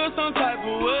you feel some type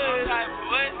of way.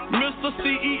 Mr.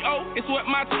 CEO, it's what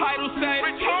my title say.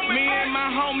 Me and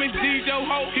my homies DJ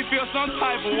Ho, he feel some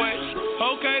type of way.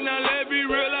 Okay, now let me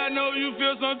real, I know you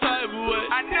feel some type of way.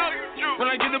 I know you do. When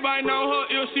I get the bite on her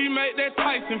ear, she make that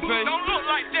Tyson face. Don't look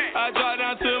like that. I drop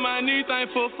down to my knees,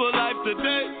 thankful for life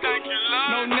today. Thank you,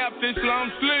 Lord. No nap, this long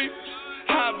sleep.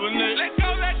 Hibernate. Let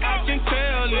go. I can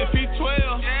tell if he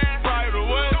 12, yeah. Right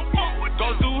away.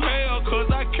 Go through hell,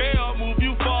 cause I care. Move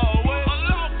you far away.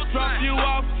 Drop you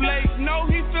off late. No,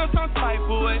 he feel some type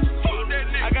of way.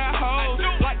 I got hoes,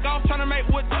 like golf trying to make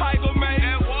what Tiger made.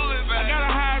 I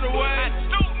gotta hide away,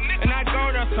 and I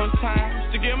go there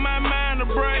sometimes to give my mind a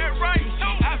break.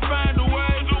 I find a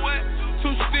way to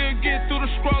still get through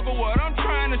the struggle. What I'm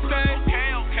trying to say,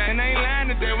 and I ain't lying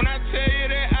today when I tell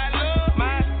you that I love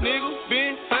my nigga.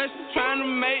 Been hustling, trying to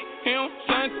make him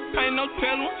something. Ain't no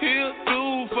tellin' what he'll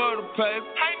do for the paper.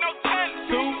 Ain't no tellin'.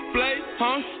 Souffle,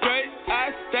 I'm straight,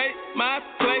 I stay my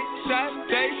plate. Shot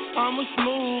day, I'm a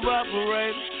smooth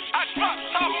operator. I drop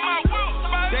top of my wheels,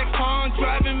 baby. That car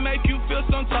driving make you feel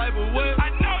some type of way.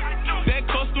 I know you do. That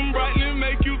custom brightly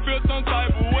make you feel some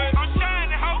type of way. I'm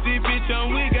shining, ho. See, bitch,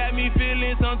 on we got me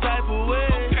feeling some type of way.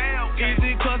 Okay.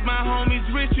 Easy cause my homies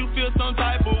rich, you feel some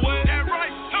type of way. That right,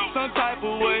 too. Some type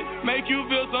of way. Make you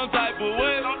feel some type of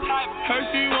way. Hurt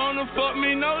you wanna fuck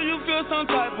me, know you feel some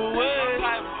type of way.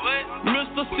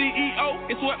 Mr. CEO,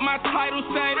 it's what my title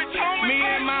say. Me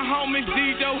and my homies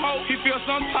DJ Ho, he feel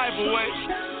some type of way.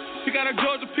 She got a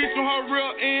Georgia peach from her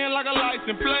real end like a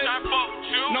license plate.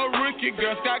 No rookie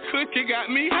girl, Scott Cookie got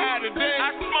me high today.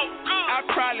 I smoke good. I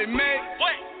probably make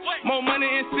more money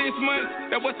in 6 months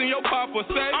than what's in your papa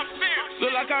say.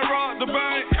 Look like I robbed the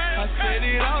bank. I said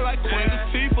it all like Queen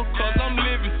Latifah, cause I'm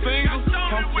living single.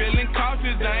 I'm feeling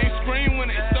cautious, I ain't scream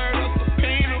when they serve a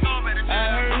subpoena. I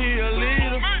heard he a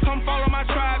leader.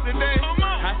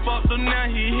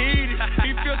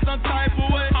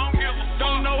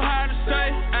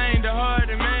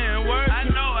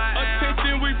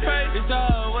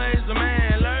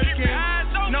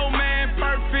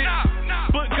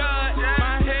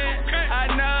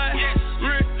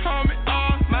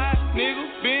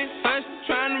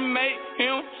 make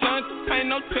him something. Ain't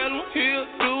no telling what he'll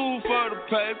do for the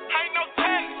paper. Ain't no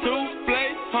telling.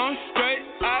 Souffle, I'm straight.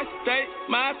 I stay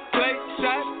my plate.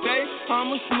 Shot day.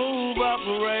 I'm a smooth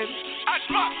operator. I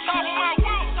drop top of my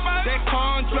wheels. That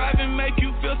car I'm driving make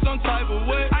you feel some type of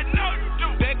way. I know you do.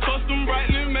 That custom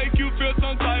brightly make you feel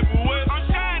some type of way. I'm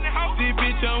shining, ho. See,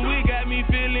 bitch, we got me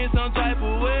feeling some type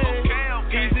of way. Okay.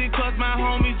 Easy, cause my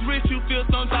homies rich, you feel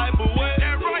some type of way.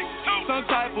 That right, too. Some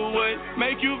type of way.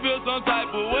 Make you feel some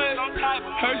type of way.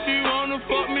 Heard she wanna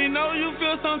fuck me, know you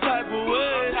feel some type of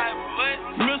way.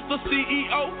 Mr.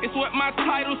 CEO, it's what my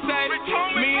title say.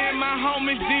 Me and my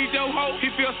homies DJ Ho, he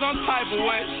feel some type of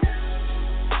way.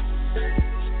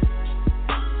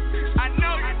 I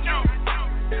know you do.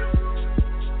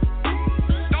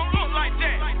 Don't look like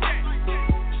that.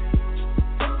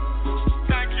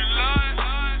 Thank you, Lord.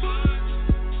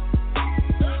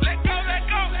 Let go, let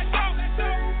go, let go, let go.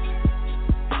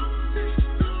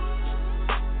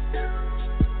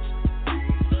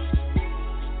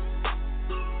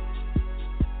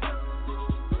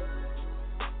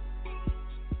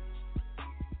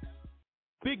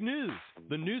 Big news!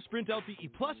 The new Sprint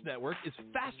LTE Plus network is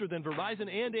faster than Verizon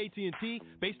and AT&T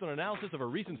based on analysis of a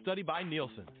recent study by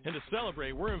Nielsen. And to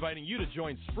celebrate, we're inviting you to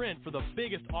join Sprint for the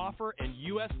biggest offer in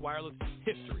U.S. wireless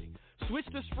history. Switch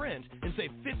to Sprint and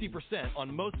save 50%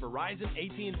 on most Verizon,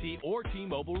 AT&T, or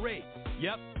T-Mobile rates.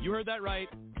 Yep, you heard that right.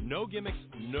 No gimmicks,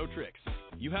 no tricks.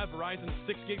 You have Verizon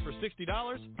 6 gigs for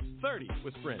 $60, 30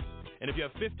 with Sprint. And if you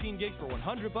have 15 gigs for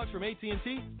 $100 from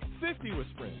AT&T, 50 with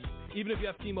Sprint. Even if you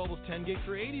have T-Mobile's 10 gigs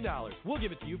for $80, we'll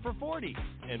give it to you for $40.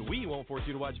 And we won't force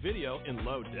you to watch video in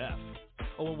low def.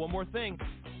 Oh, and one more thing.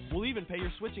 We'll even pay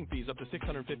your switching fees up to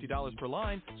 $650 per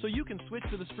line so you can switch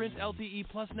to the Sprint LTE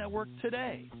Plus network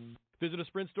today. Visit a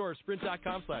Sprint store or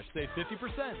sprint.com/save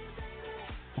 50%.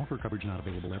 Offer coverage not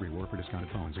available everywhere for discounted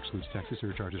phones. Excludes taxes,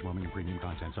 surcharges, roaming, and premium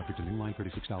content. Subject to new line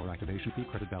 $36 activation fee.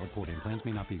 Credit valid port-in. Plans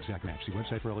may not be exact match. See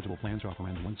website for eligible plans. Offer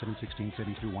ends 1/7/16,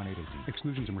 savings through 1/8/18.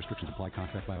 Exclusions and restrictions apply.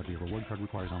 Contract valid via reward card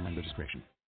requires online registration.